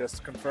quick, just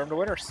to confirm the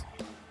winners.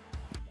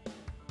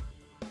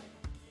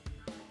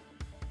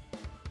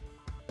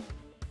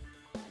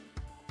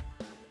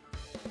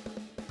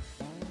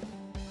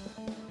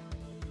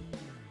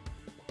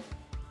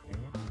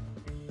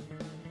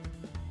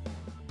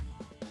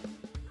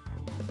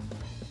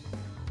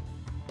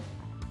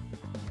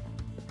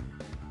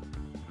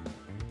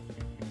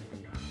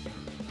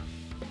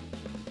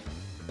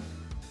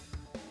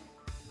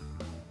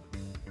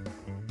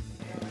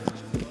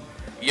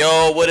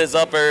 Yo, what is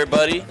up,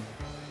 everybody?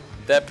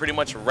 That pretty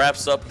much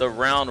wraps up the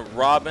round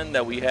robin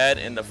that we had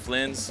in the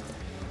Flynn's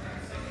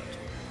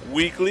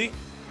weekly.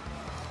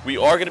 We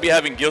are going to be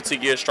having Guilty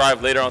Gear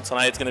Strive later on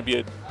tonight. It's going to be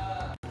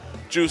a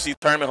juicy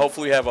tournament.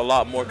 Hopefully we have a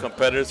lot more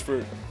competitors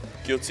for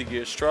Guilty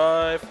Gear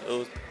Strive.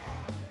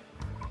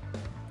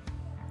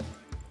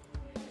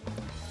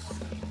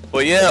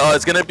 But yeah,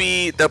 it's going to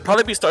be, they'll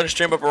probably be starting to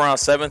stream up around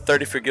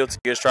 7:30 for Guilty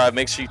Gear Strive.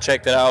 Make sure you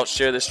check that out,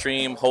 share the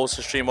stream, host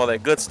the stream, all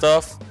that good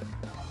stuff.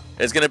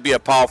 It's going to be a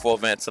powerful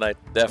event tonight,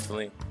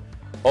 definitely.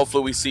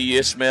 Hopefully we see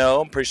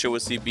Ishmael. I'm pretty sure we'll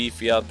see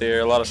Beefy out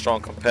there. A lot of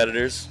strong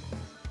competitors.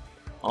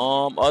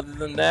 Other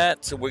than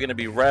that, we're going to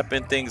be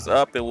wrapping things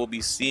up, and we'll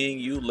be seeing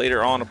you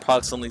later on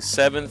approximately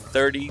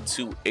 7:30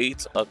 to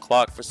 8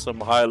 o'clock for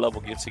some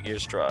high-level Guilty Gear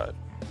Strive.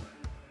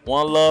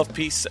 One love,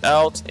 peace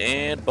out,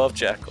 and Buff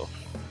Jackal.